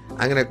today.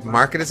 I'm going to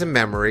mark it as a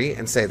memory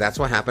and say that's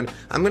what happened.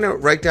 I'm going to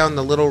write down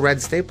the little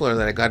red stapler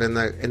that I got in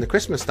the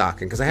Christmas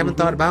stocking because I haven't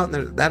thought about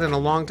that in a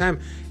long time.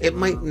 It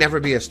might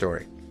never be a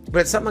story, but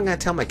it's something I'm going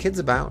to tell my kids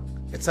about.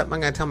 It's something I'm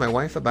going to tell my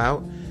wife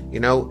about, you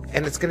know,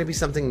 and it's going to be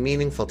something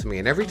meaningful to me.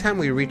 And every time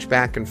we reach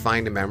back and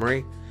find a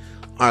memory,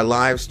 our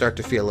lives start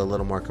to feel a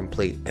little more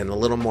complete and a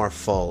little more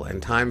full,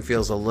 and time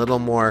feels a little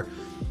more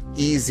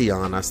easy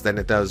on us than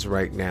it does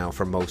right now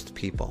for most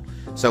people.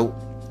 So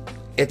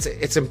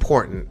it's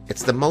important.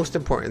 It's the most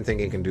important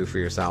thing you can do for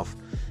yourself.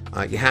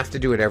 You have to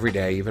do it every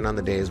day, even on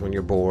the days when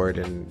you're bored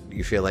and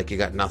you feel like you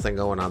got nothing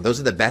going on. Those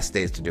are the best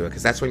days to do it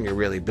because that's when you're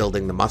really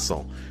building the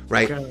muscle,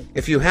 right? Okay.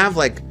 If you have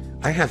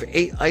I have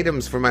 8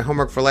 items for my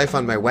Homework for Life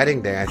on my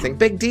wedding day. I think,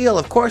 big deal.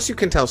 Of course you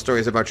can tell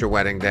stories about your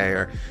wedding day,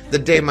 or the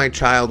day my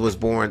child was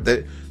born,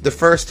 the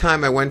first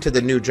time I went to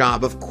the new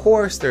job. Of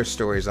course there's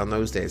stories on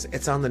those days.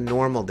 It's on the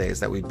normal days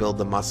that we build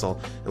the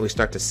muscle and we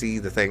start to see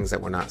the things that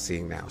we're not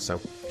seeing now.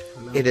 So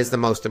it is the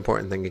most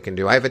important thing you can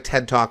do. I have a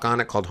TED Talk on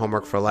it called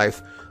Homework for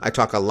Life. I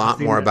talk a lot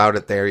more about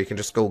it there. You can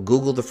just go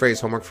Google the phrase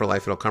Homework for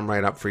Life. It'll come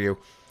right up for you.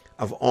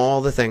 Of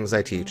all the things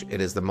I teach, it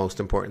is the most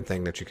important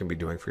thing that you can be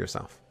doing for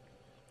yourself.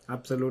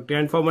 Absolutely.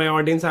 And for my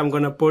audience, I'm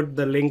going to put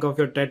the link of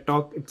your TED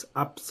Talk. It's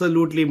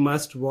absolutely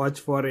must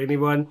watch for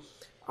anyone.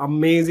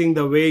 Amazing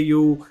the way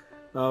you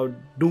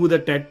do the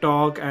TED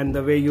Talk and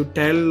the way you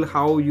tell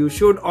how you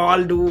should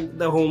all do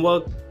the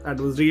homework. That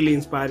was really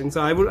inspiring.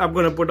 So I'm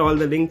going to put all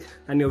the link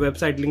and your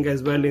website link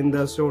as well in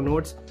the show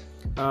notes.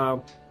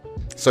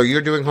 So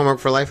you're doing Homework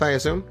for Life, I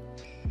assume?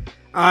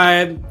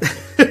 I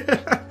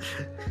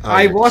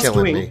was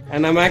doing,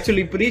 and I'm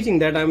actually preaching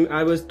that.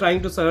 I was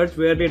trying to search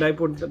where did I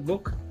put the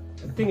book.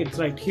 I think it's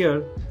right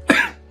here.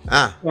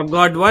 I've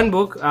got one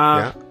book.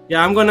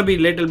 Yeah, I'm gonna be a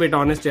little bit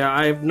honest. Yeah,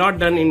 I've not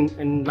done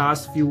in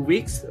last few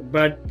weeks,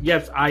 but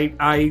yes,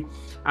 I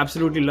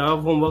absolutely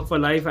love Homework for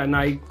Life, and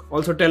I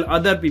also tell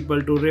other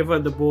people to refer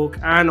the book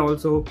and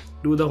also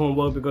do the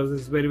homework because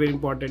it's very, very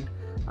important.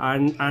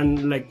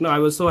 And I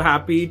was so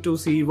happy to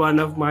see one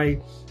of my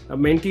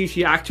mentees.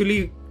 She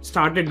actually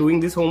started doing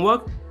this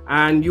homework,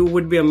 and you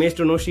would be amazed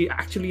to know she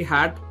actually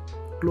had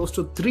close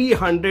to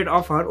 300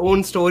 of her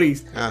own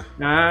stories.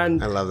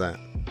 And I love that.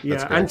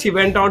 Yeah, and she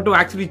went on to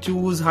actually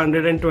choose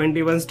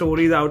 121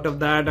 stories out of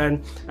that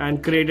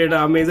and created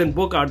an amazing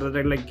book out of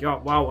it. Yeah,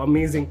 wow,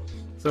 amazing.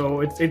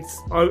 So it's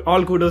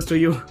all kudos to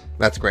you.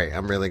 That's great.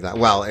 I'm really glad.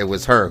 Well, it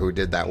was her who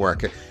did that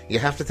work. You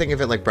have to think of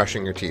it like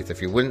brushing your teeth.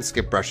 If you wouldn't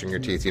skip brushing your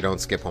teeth, you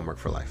don't skip Homework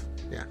for Life.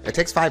 Yeah, it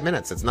takes 5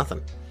 minutes. It's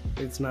nothing.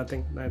 It's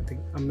nothing.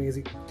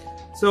 Amazing.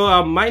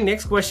 So my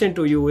next question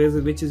to you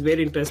which is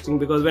very interesting,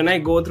 because when I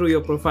go through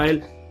your profile,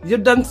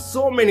 you've done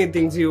so many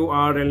things. You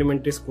are an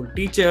elementary school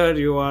teacher,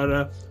 you are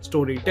a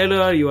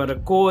storyteller, you are a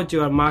coach,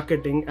 you are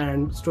marketing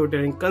and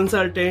storytelling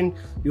consultant,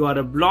 you are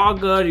a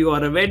blogger, you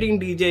are a wedding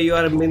DJ, you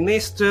are a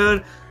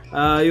minister,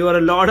 you are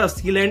a Lord of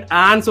Sealand,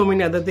 and so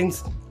many other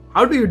things.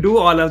 How do you do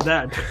all of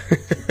that?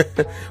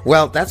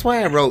 Well, that's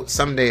why I wrote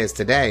Someday Is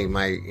Today,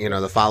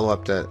 the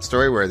follow-up to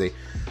Storyworthy.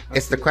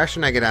 It's the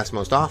question I get asked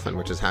most often,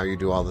 which is how you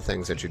do all the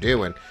things that you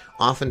do. And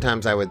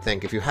oftentimes I would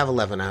think, if you have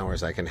 11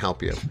 hours, I can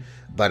help you.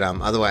 But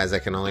otherwise, I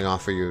can only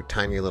offer you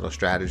tiny little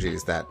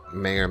strategies that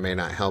may or may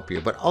not help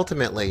you. But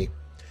ultimately,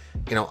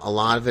 a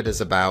lot of it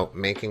is about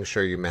making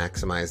sure you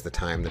maximize the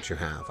time that you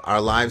have.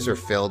 Our lives are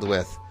filled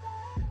with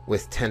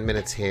 10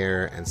 minutes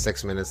here and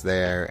 6 minutes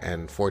there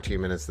and 14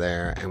 minutes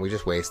there, and we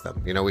just waste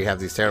them. We have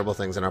these terrible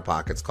things in our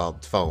pockets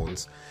called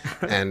phones.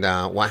 And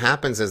what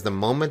happens is the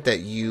moment that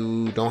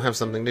you don't have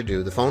something to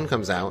do, the phone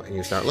comes out and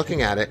you start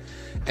looking at it.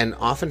 And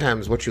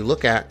oftentimes what you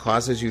look at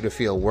causes you to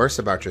feel worse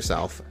about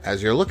yourself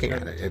as you're looking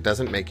at it. It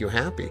doesn't make you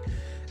happy.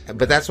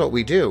 But that's what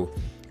we do.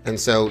 And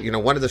so,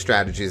 one of the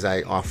strategies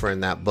I offer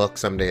in that book,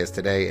 Someday is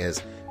Today,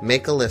 is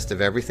make a list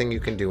of everything you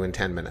can do in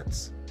 10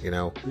 minutes.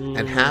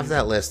 And have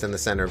that list in the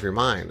center of your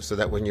mind so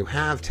that when you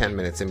have 10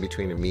 minutes in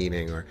between a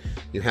meeting, or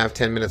you have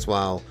 10 minutes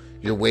while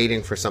you're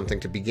waiting for something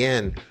to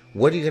begin,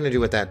 what are you going to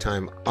do at that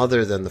time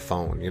other than the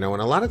phone? And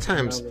a lot of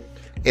times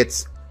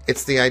it's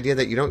the idea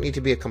that you don't need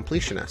to be a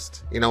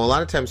completionist. A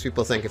lot of times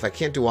people think, if I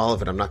can't do all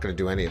of it, I'm not going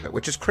to do any of it,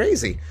 which is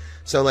crazy.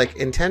 So like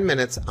in 10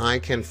 minutes, I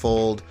can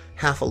fold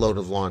half a load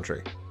of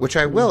laundry, which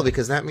I will,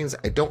 because that means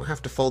I don't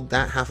have to fold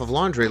that half of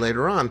laundry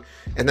later on.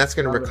 And that's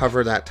going to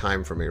recover that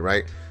time for me,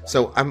 right?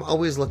 So I'm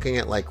always looking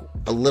at like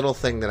a little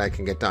thing that I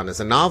can get done. As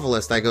a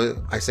novelist,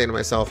 I say to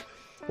myself,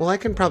 well, I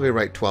can probably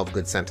write 12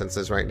 good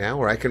sentences right now,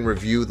 or I can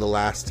review the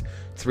last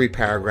 3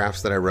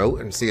 paragraphs that I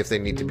wrote and see if they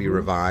need to be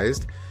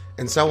revised.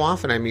 And so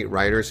often I meet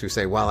writers who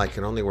say, well, I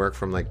can only work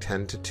from like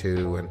 10 to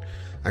 2, and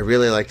I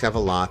really like to have a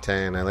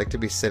latte, and I like to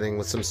be sitting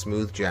with some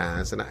smooth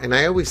jazz. And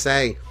I always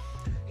say,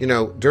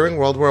 during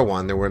World War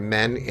I, there were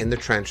men in the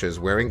trenches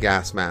wearing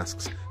gas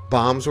masks.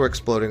 Bombs were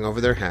exploding over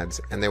their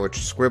heads, and they were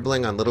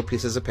scribbling on little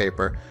pieces of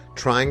paper,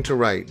 trying to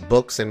write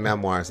books and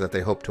memoirs that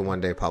they hope to one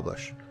day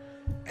publish.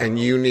 And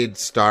you need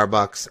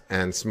Starbucks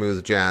and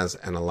smooth jazz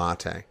and a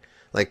latte.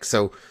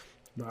 So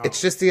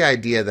It's just the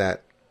idea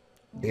that,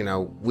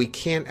 we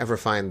can't ever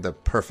find the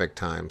perfect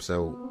time,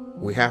 so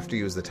we have to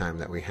use the time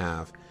that we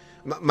have.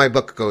 My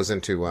book goes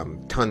into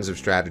tons of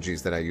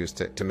strategies that I use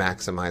to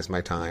maximize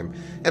my time,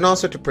 and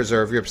also to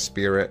preserve your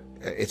spirit.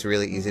 It's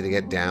really easy to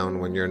get down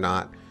when you're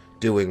not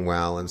doing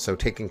well, and so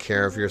taking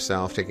care of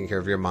yourself, taking care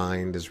of your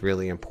mind is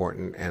really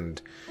important,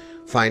 and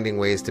finding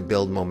ways to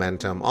build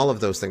momentum, all of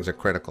those things are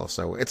critical.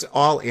 So it's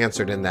all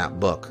answered in that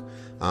book.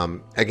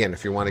 Again,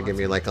 if you want to give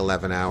me like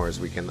 11 hours,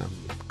 we can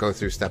go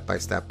through step by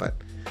step, but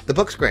the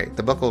book's great.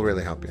 The book will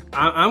really help you.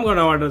 I'm going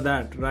to order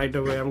that right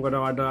away. I'm going to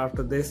order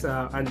after this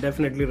and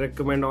definitely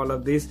recommend all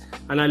of this.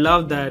 And I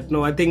love that.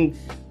 I think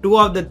 2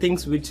 of the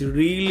things which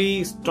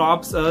really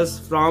stops us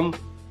from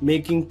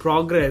making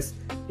progress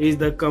is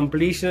the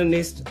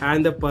completionist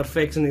and the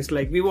perfectionist.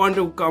 Like, we want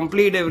to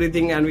complete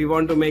everything and we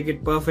want to make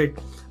it perfect.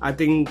 I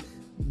think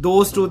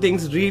those 2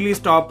 things really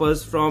stop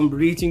us from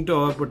reaching to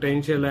our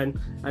potential, and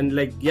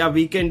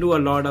we can do a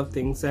lot of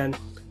things. And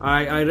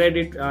I read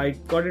it, I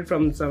got it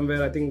from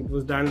somewhere, I think it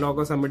was Dan Locke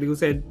or somebody, who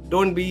said,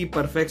 don't be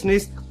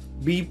perfectionist,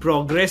 be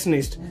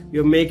progressionist.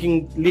 You're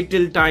making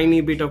little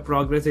tiny bit of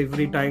progress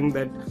every time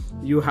that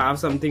you have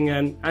something.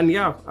 And you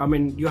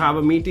have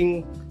a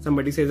meeting,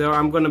 somebody says, oh,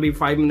 I'm going to be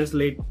 5 minutes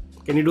late.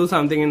 Can you do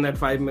something in that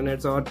 5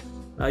 minutes? Or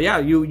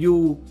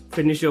you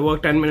finish your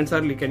work 10 minutes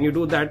early. Can you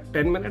do that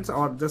 10 minutes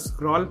or just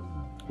scroll?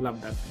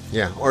 Love that.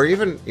 Yeah. Or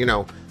even,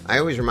 I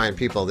always remind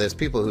people, there's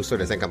people who sort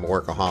of think I'm a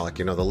workaholic.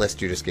 The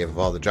list you just gave of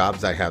all the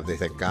jobs I have, they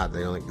think, God,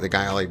 the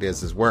guy, all he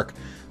does is work.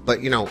 But,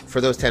 for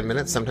those 10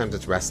 minutes, sometimes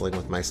it's wrestling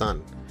with my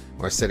son,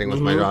 or sitting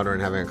with my daughter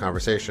and having a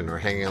conversation, or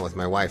hanging out with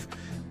my wife,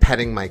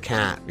 petting my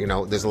cat.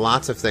 There's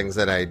lots of things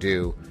that I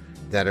do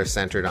that are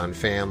centered on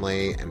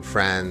family and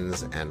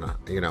friends and,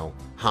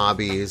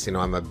 hobbies.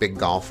 I'm a big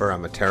golfer.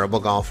 I'm a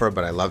terrible golfer,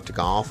 but I love to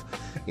golf.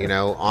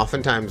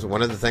 Oftentimes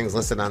one of the things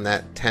listed on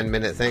that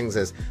 10-minute things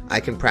is I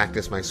can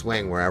practice my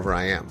swing wherever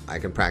I am. I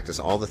can practice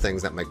all the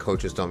things that my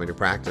coaches told me to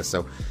practice.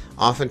 So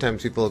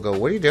oftentimes people will go,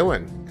 what are you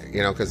doing?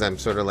 Because I'm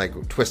sort of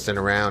like twisting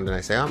around, and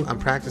I say, I'm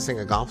practicing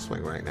a golf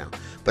swing right now.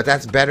 But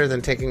that's better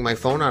than taking my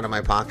phone out of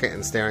my pocket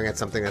and staring at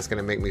something that's going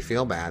to make me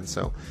feel bad.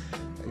 So,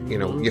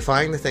 you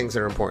find the things that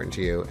are important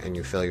to you and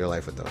you fill your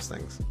life with those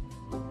things.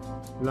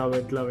 Love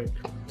it.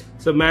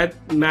 So Matt,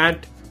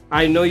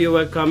 I know you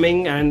were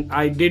coming, and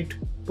I did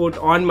put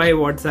on my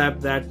WhatsApp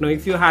that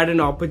if you had an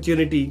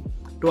opportunity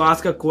to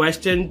ask a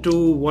question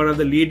to one of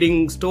the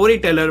leading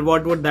storyteller,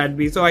 what would that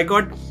be? So I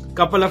got a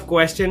couple of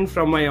questions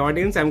from my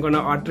audience. I'm going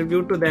to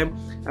attribute to them,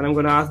 and I'm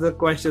going to ask the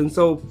question.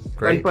 So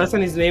Great. One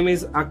person, his name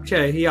is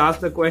Akshay. He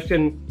asked the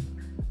question,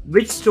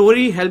 which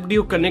story helped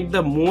you connect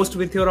the most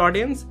with your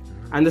audience?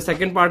 And the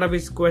second part of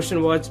his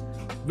question was,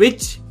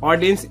 which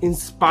audience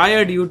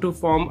inspired you to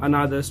form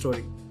another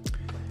story?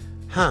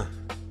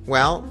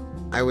 Well,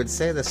 I would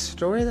say the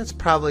story that's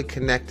probably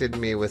connected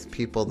me with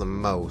people the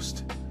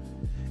most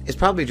is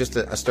probably just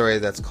a story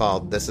that's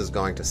called This Is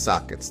Going to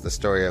Suck. It's the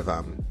story of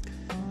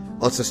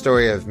it's a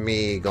story of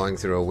me going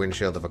through a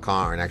windshield of a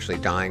car and actually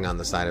dying on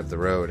the side of the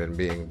road and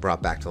being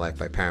brought back to life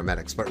by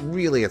paramedics. But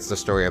really, it's the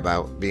story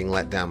about being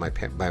let down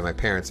by my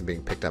parents and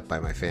being picked up by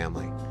my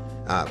family.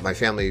 My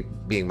family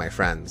being my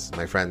friends.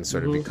 My friends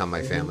sort of become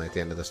my family at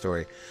the end of the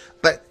story.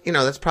 But,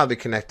 that's probably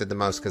connected the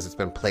most because it's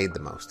been played the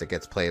most. It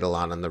gets played a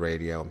lot on the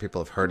radio and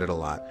people have heard it a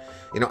lot.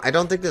 I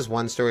don't think there's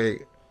one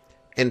story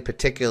in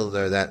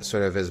particular that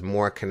sort of is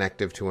more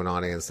connective to an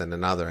audience than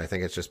another. I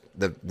think it's just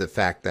the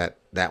fact that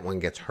that one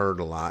gets heard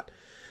a lot.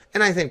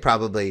 And I think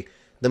probably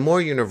the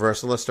more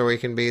universal a story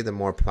can be, the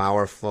more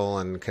powerful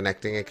and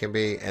connecting it can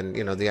be. And,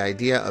 you know, the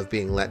idea of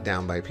being let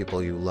down by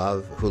people you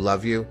love, who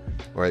love you,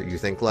 or you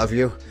think love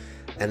you,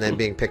 and then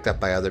being picked up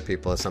by other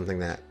people is something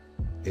that,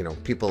 you know,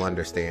 people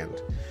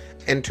understand.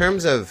 In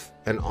terms of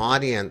an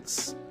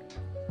audience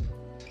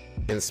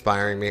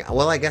inspiring me,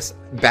 well, I guess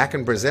back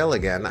in Brazil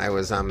again, I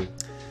was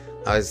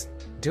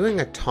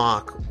doing a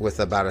talk with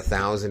about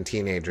 1,000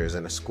 teenagers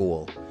in a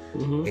school.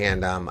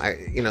 And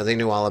they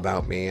knew all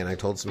about me, and I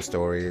told some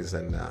stories,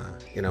 and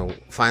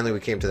finally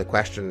we came to the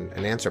question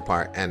and answer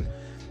part. And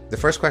the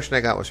first question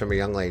I got was from a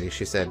young lady.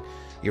 She said,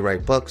 "You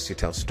write books, you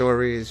tell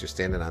stories, you're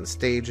standing on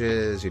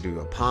stages, you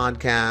do a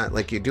podcast,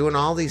 like you're doing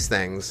all these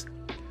things.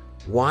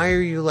 Why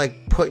are you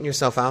like putting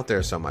yourself out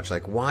there so much?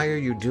 Like, why are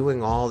you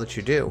doing all that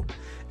you do?"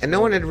 And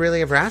no one had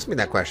really ever asked me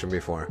that question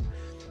before.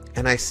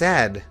 And I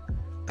said,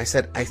 I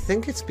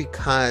think it's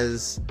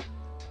because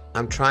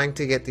I'm trying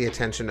to get the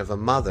attention of a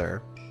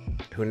mother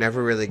who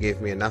never really gave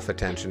me enough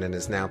attention and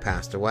has now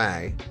passed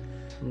away,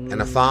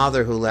 and a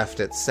father who left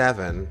at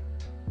 7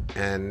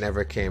 and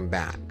never came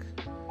back.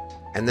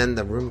 And then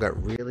the room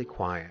got really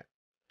quiet.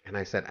 And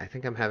I said, I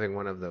think I'm having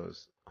one of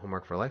those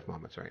homework for life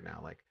moments right now.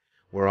 Like,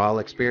 we're all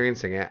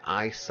experiencing it.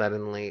 I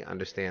suddenly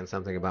understand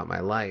something about my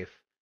life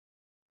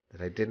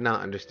that I did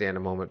not understand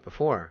a moment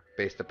before,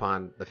 based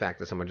upon the fact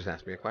that someone just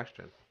asked me a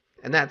question.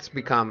 And that's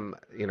become,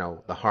 you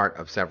know, the heart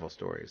of several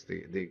stories.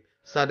 The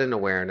sudden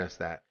awareness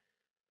that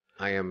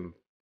I am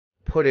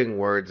putting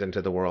words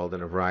into the world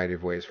in a variety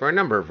of ways for a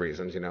number of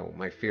reasons. You know,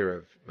 my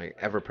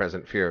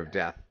ever-present fear of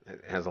death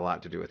has a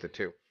lot to do with it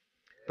too.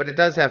 But it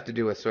does have to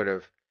do with sort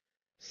of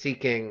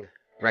seeking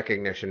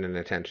recognition and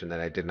attention that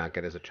I did not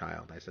get as a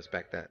child. I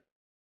suspect that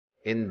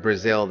in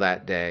Brazil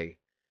that day,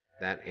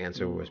 that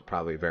answer was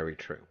probably very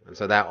true. And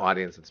so that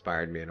audience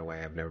inspired me in a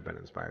way I've never been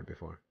inspired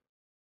before.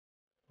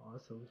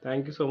 Awesome.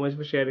 Thank you so much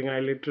for sharing. I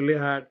literally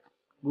had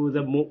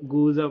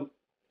goosebump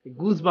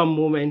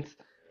moments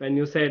when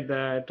you said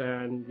that.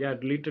 And yeah,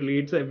 literally,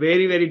 it's a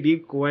very, very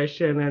deep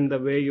question, and the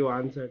way you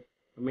answered,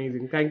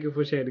 amazing. Thank you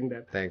for sharing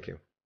that. Thank you.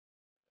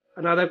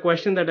 Another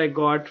question that I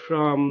got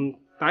from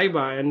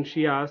Taiba, and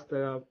she asked,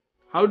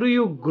 how do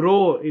you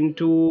grow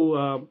into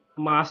a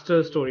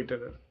master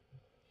storyteller?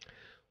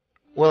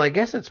 Well, I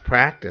guess it's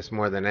practice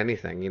more than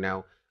anything. You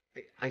know,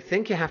 I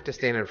think you have to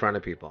stand in front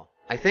of people.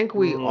 I think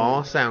we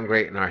all sound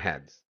great in our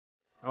heads.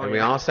 We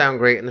all sound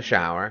great in the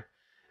shower.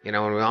 You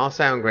know, and we all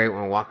sound great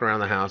when we're walking around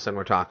the house and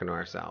we're talking to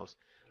ourselves.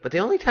 But the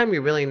only time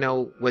you really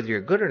know whether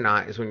you're good or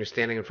not is when you're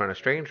standing in front of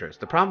strangers.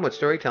 The problem with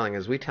storytelling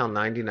is we tell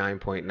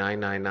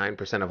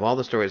 99.999% of all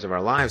the stories of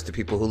our lives to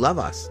people who love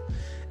us.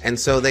 And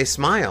so they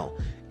smile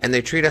and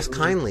they treat us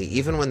kindly,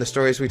 even when the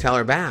stories we tell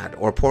are bad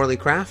or poorly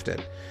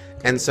crafted.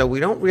 And so we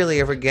don't really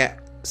ever get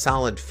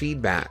solid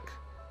feedback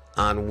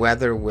on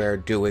whether we're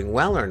doing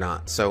well or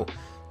not. So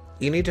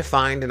you need to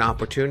find an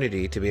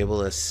opportunity to be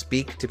able to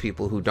speak to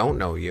people who don't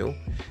know you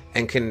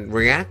and can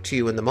react to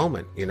you in the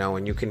moment, you know,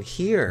 and you can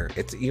hear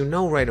it. You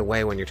know right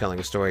away when you're telling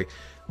a story.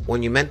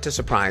 When you meant to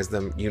surprise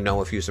them, you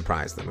know if you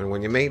surprised them. And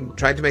when you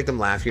tried to make them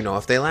laugh, you know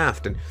if they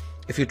laughed. And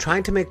if you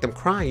tried to make them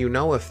cry, you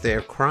know if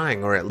they're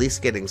crying or at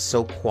least getting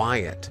so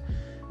quiet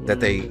that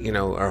they, you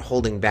know, are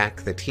holding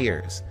back the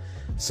tears.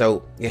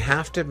 So you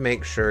have to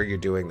make sure you're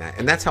doing that.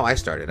 And that's how I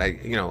started.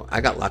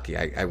 I got lucky.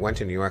 I went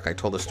to New York. I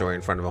told a story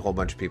in front of a whole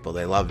bunch of people.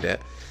 They loved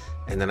it.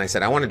 And then I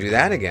said, I want to do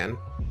that again,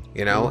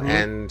 you know,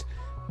 and,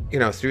 you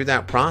know, through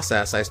that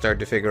process, I started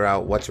to figure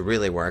out what's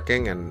really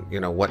working and, you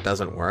know, what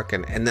doesn't work.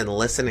 And then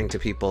listening to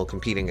people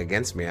competing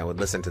against me, I would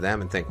listen to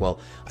them and think, well,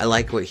 I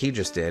like what he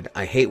just did.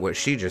 I hate what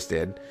she just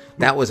did.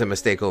 That was a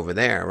mistake over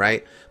there,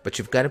 right? But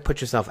you've got to put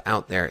yourself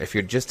out there. If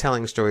you're just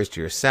telling stories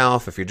to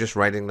yourself, if you're just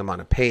writing them on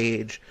a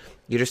page,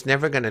 you're just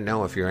never going to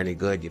know if you're any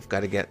good. You've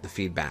got to get the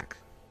feedback.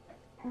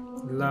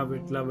 Love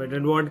it.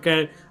 And what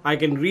I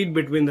can read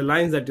between the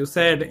lines that you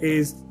said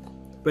is,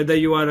 whether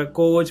you are a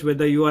coach,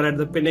 whether you are at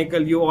the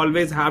pinnacle, you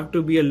always have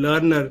to be a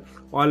learner,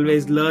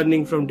 always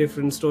learning from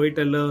different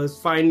storytellers,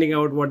 finding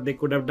out what they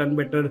could have done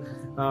better,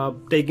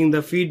 taking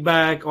the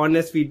feedback,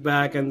 honest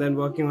feedback, and then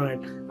working on it.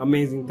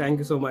 Amazing. Thank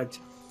you so much.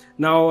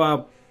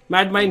 Now,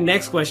 Matt, my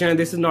next question, and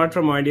this is not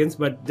from audience,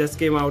 but just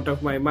came out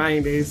of my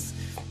mind, is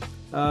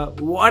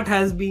what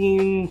has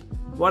been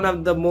one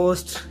of the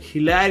most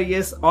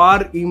hilarious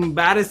or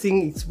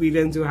embarrassing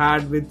experience you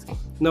had with, you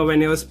know, when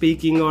you were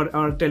speaking or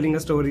telling a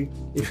story,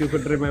 if you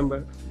could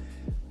remember?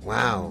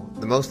 Wow.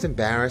 The most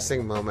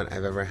embarrassing moment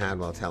I've ever had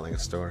while telling a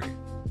story.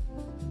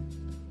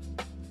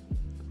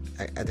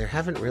 There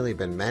haven't really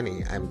been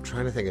many. I'm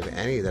trying to think of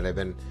any that I've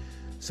been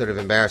sort of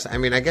embarrassed. I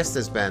mean, I guess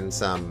there's been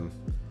some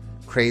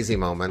crazy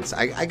moments.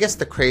 I guess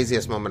the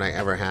craziest moment I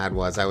ever had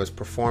was I was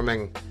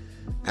performing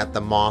at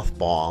the Moth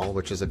Ball,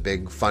 which is a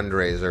big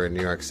fundraiser in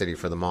New York City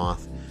for the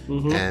Moth.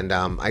 And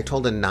I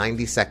told a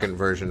 90-second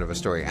version of a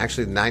story.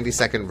 Actually, the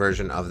 90-second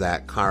version of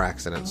that car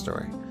accident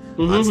story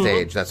on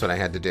stage. That's what I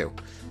had to do.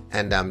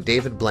 And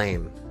David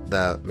Blaine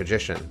the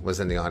magician, was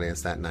in the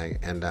audience that night,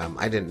 and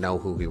I didn't know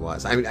who he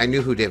was. I mean, I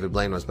knew who David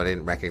Blaine was, but I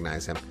didn't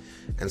recognize him.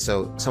 And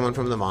so someone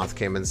from the Moth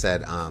came and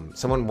said,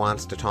 someone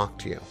wants to talk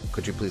to you.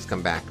 Could you please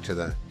come back to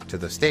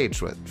the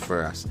stage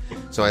for us?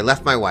 So I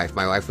left my wife.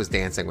 My wife was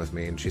dancing with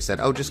me, and she said,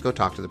 oh, just go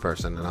talk to the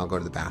person, and I'll go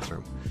to the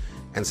bathroom.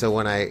 And so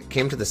when I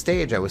came to the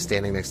stage, I was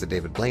standing next to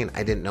David Blaine.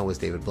 I didn't know it was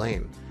David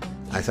Blaine.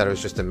 I thought it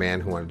was just a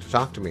man who wanted to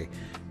talk to me.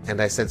 And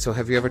I said, so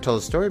have you ever told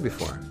a story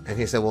before? And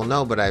he said, well,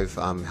 no, but I've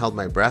held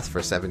my breath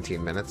for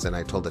 17 minutes, and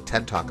I told a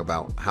TED Talk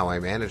about how I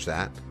managed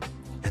that.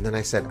 And then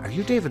I said, are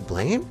you David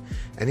Blaine?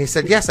 And he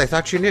said, yes, I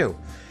thought you knew.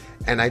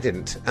 And I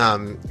didn't.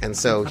 And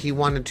so he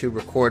wanted to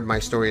record my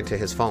story into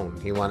his phone.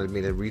 He wanted me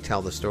to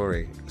retell the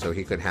story so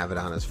he could have it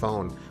on his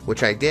phone,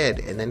 which I did.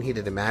 And then he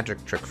did a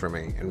magic trick for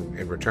me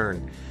in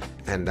return.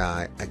 And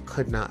I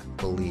could not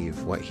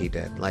believe what he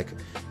did. Like,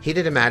 he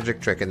did a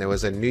magic trick, and there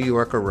was a New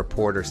Yorker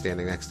reporter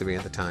standing next to me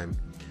at the time.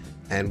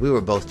 And we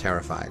were both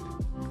terrified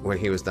when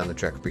he was done the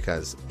trick,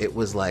 because it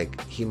was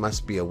like he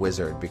must be a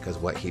wizard, because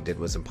what he did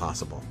was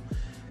impossible.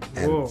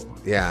 And Whoa.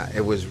 yeah,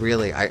 it was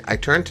really, I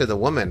turned to the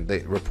woman, the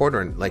reporter,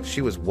 and like,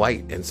 she was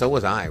white, and so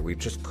was I. We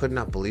just could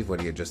not believe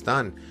what he had just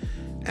done.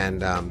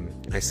 And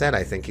I said,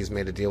 I think he's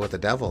made a deal with the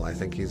devil. I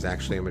think he's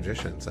actually a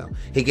magician. So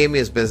he gave me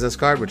his business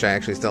card, which I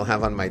actually still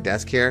have on my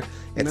desk here.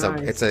 It's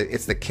Nice.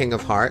 it's the King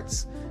of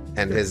Hearts,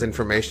 and his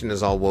information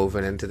is all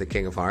woven into the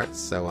King of Hearts.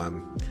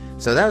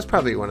 So that was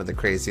probably one of the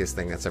craziest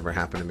things that's ever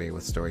happened to me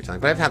with storytelling.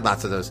 But I've had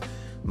lots of those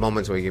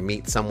moments where you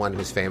meet someone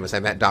who's famous. I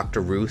met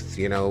Dr. Ruth,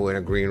 in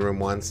a green room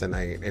once, and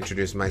I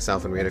introduced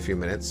myself, and we had a few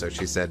minutes. So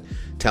she said,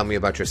 tell me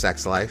about your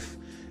sex life.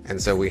 And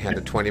so we had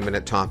a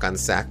 20-minute talk on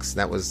sex.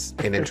 That was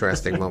an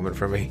interesting moment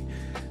for me.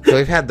 So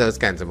we've had those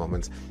kinds of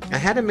moments. I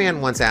had a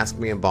man once ask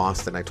me in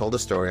Boston, I told a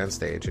story on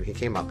stage, and he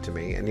came up to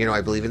me, and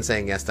I believe in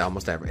saying yes to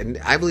almost everything, and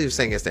I believe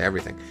saying yes to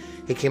everything.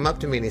 He came up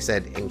to me and he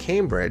said, in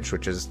Cambridge,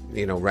 which is,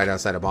 right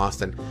outside of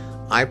Boston,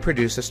 I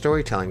produce a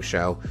storytelling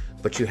show,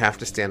 but you have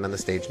to stand on the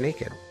stage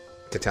naked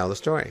to tell the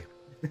story.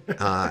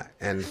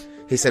 And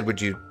he said, would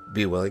you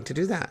be willing to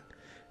do that?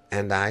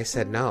 And I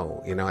said,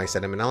 no. I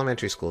said, I'm an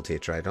elementary school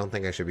teacher. I don't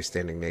think I should be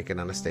standing naked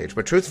on a stage.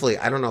 But truthfully,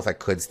 I don't know if I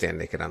could stand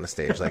naked on a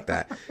stage like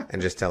that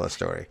and just tell a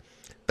story.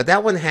 But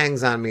that one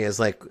hangs on me as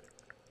like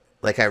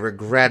I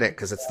regret it,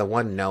 because it's the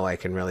one no I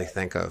can really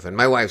think of. And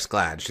my wife's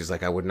glad. She's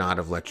like, I would not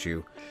have let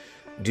you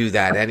do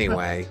that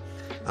anyway.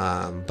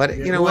 But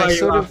Who are I you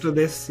sort of, after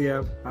this?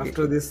 Yeah,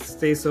 after this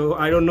stay, so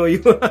I don't know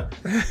you.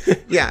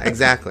 yeah,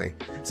 exactly.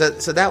 So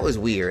that was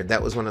weird.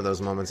 That was one of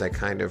those moments I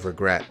kind of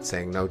regret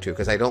saying no to,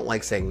 because I don't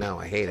like saying no.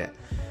 I hate it.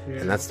 Yeah.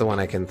 And that's the one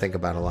I can think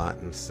about a lot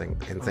and think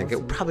Awesome.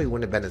 it probably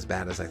wouldn't have been as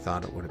bad as I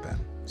thought it would have been.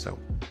 So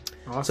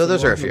Awesome,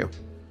 those are a awesome. few.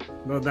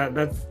 No,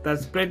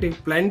 that's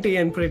plenty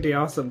and pretty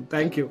awesome.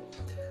 Thank you.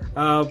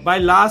 My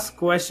last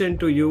question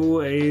to you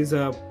is,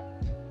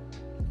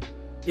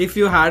 if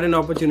you had an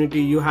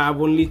opportunity, you have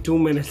only 2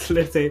 minutes,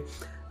 let's say,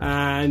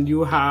 and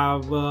you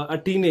have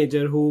a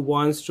teenager who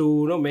wants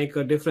to make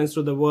a difference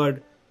to the world,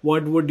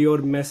 what would your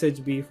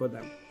message be for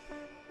them?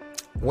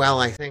 Well,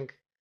 I think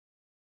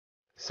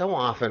so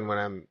often when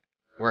I'm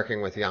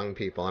working with young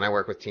people, and I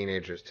work with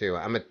teenagers too.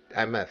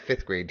 I'm a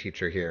fifth grade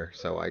teacher here,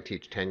 so I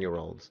teach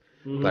 10-year-olds.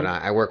 Mhm. But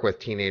I work with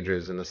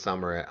teenagers in the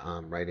summer at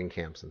writing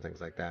camps and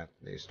things like that,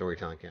 these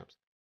storytelling camps.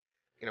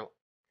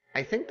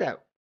 I think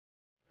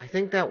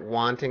that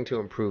wanting to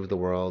improve the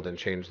world and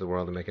change the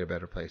world and make it a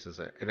better place is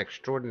an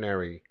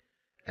extraordinary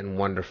and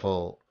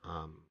wonderful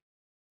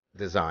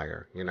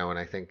desire, and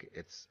I think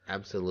it's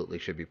absolutely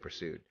should be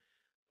pursued.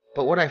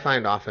 But what I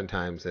find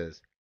oftentimes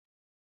is,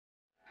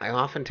 I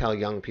often tell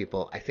young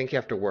people, I think you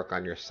have to work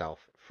on yourself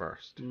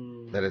first.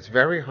 Mm. That it's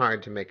very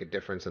hard to make a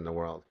difference in the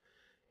world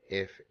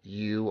if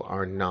you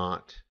are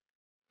not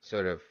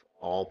sort of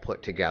all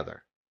put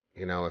together.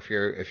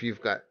 If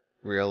you've got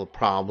real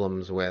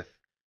problems with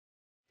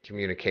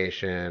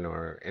communication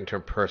or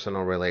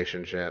interpersonal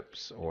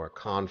relationships or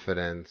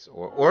confidence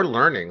or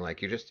learning,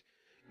 like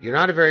you're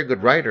not a very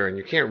good writer and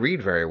you can't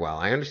read very well.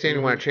 I understand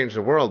you want to change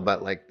the world,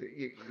 but like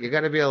you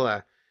got to be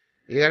able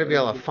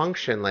to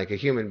function like a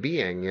human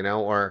being,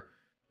 or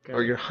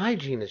your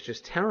hygiene is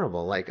just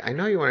terrible. Like, I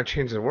know you want to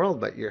change the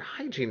world, but your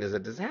hygiene is a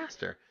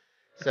disaster.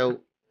 So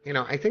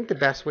I think the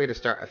best way to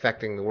start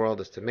affecting the world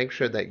is to make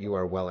sure that you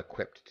are well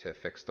equipped to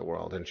fix the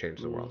world and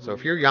change the world. So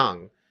if you're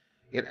young,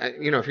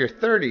 if you're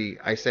 30,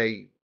 I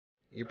say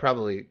you're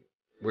probably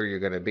where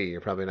you're going to be.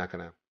 You're probably not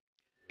going to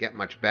get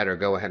much better.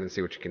 Go ahead and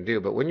see what you can do.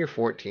 But when you're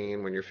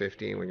 14, when you're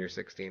 15, when you're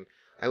 16,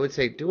 I would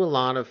say do a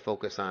lot of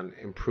focus on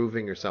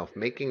improving yourself,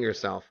 making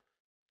yourself,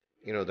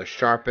 the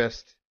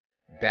sharpest,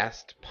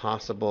 best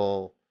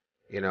possible,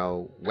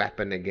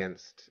 weapon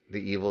against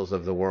the evils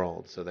of the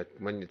world, so that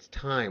when it's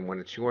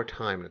your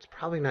time, and it's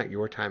probably not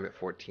your time at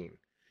 14.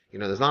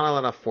 There's not a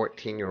lot of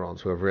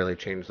 14-year-olds who have really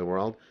changed the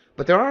world,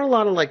 but there are a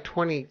lot of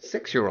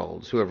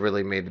 26-year-olds who have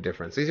really made a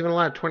difference. There's even a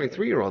lot of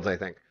 23-year-olds, I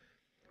think,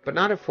 but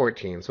not at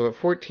 14. So at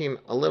 14,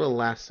 a little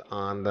less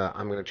on the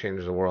I'm going to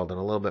change the world and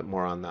a little bit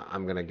more on the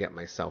I'm going to get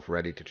myself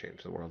ready to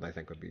change the world, I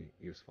think would be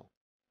useful.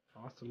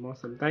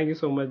 Awesome. Thank you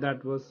so much.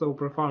 That was so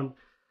profound.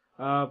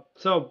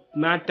 So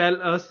Matt,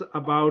 tell us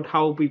about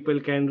how people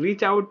can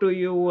reach out to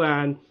you.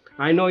 And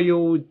I know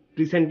you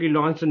recently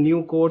launched a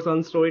new course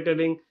on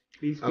storytelling.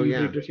 Please feel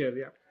free to share.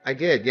 Yeah. I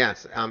did,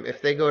 yes.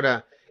 If you go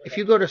to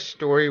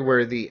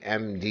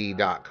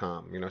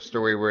storywordymd.com,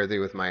 storyworthy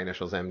with my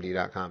initials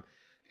md.com,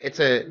 it's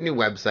a new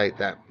website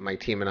that my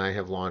team and I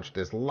have launched.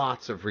 There's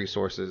lots of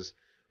resources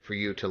for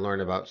you to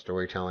learn about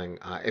storytelling.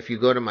 If you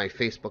go to my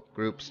Facebook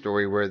group,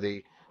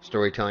 Storyworthy,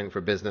 Storytelling for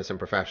Business and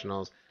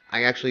Professionals,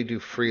 I actually do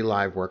free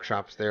live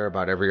workshops there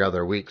about every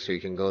other week, so you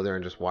can go there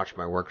and just watch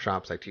my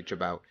workshops. I teach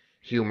about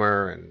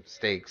humor and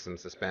stakes and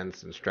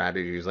suspense and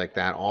strategies like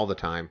that all the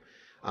time.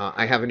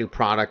 I have a new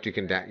product. You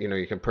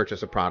can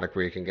purchase a product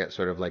where you can get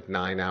sort of like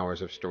 9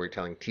 hours of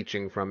storytelling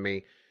teaching from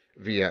me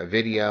via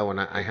video, and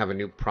I have a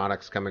new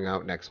products coming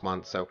out next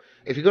month. So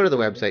if you go to the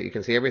website, you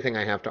can see everything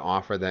I have to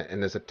offer,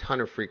 and there's a ton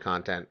of free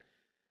content.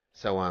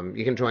 So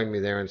you can join me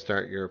there and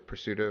start your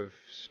pursuit of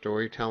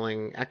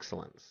storytelling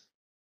excellence.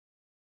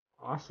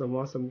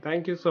 Awesome.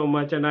 Thank you so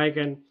much. And I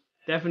can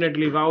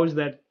definitely vouch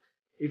that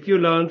if you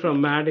learn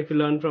from Matt, if you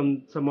learn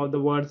from some of the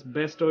world's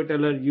best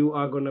storyteller, you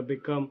are going to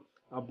become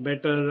a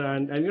better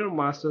and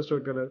master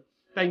storyteller.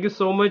 Thank you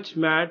so much,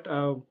 Matt.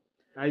 As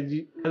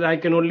I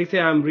can only say,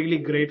 I'm really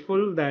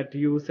grateful that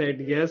you said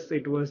yes.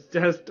 It was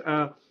just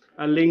a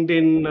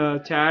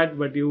LinkedIn chat,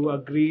 but you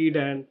agreed.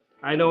 And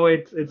I know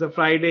it's a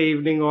Friday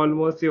evening,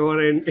 almost your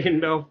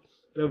end of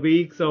the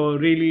week. So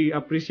really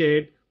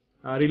appreciate,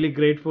 really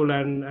grateful,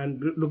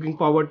 and looking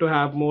forward to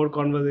have more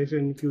conversation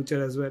in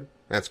future as well.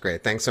 That's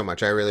great. Thanks so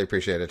much. I really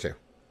appreciate it too.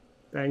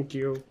 Thank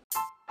you.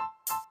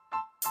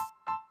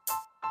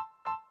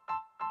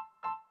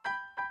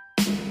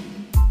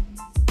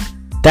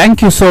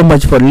 Thank you so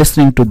much for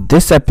listening to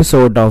this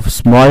episode of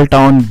Small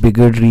Town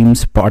Bigger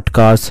Dreams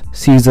podcast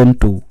season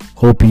 2.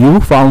 Hope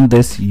you found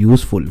this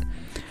useful.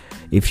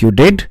 If you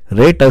did,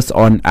 rate us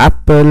on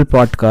Apple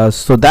Podcasts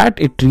so that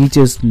it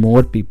reaches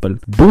more people.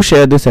 Do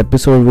share this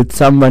episode with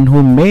someone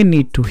who may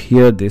need to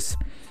hear this.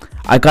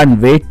 I can't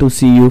wait to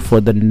see you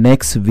for the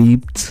next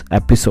week's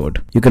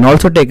episode. You can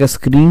also take a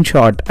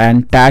screenshot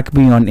and tag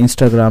me on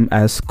Instagram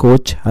as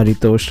Coach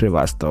Haritosh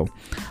Srivastav.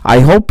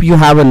 I hope you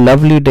have a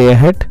lovely day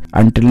ahead.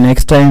 Until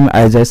next time,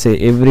 as I say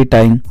every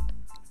time,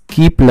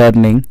 keep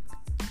learning,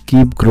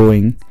 keep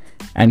growing,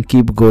 and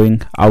keep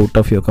going out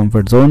of your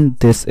comfort zone.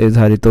 This is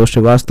Haritosh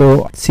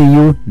Srivastav. See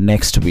you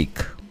next week.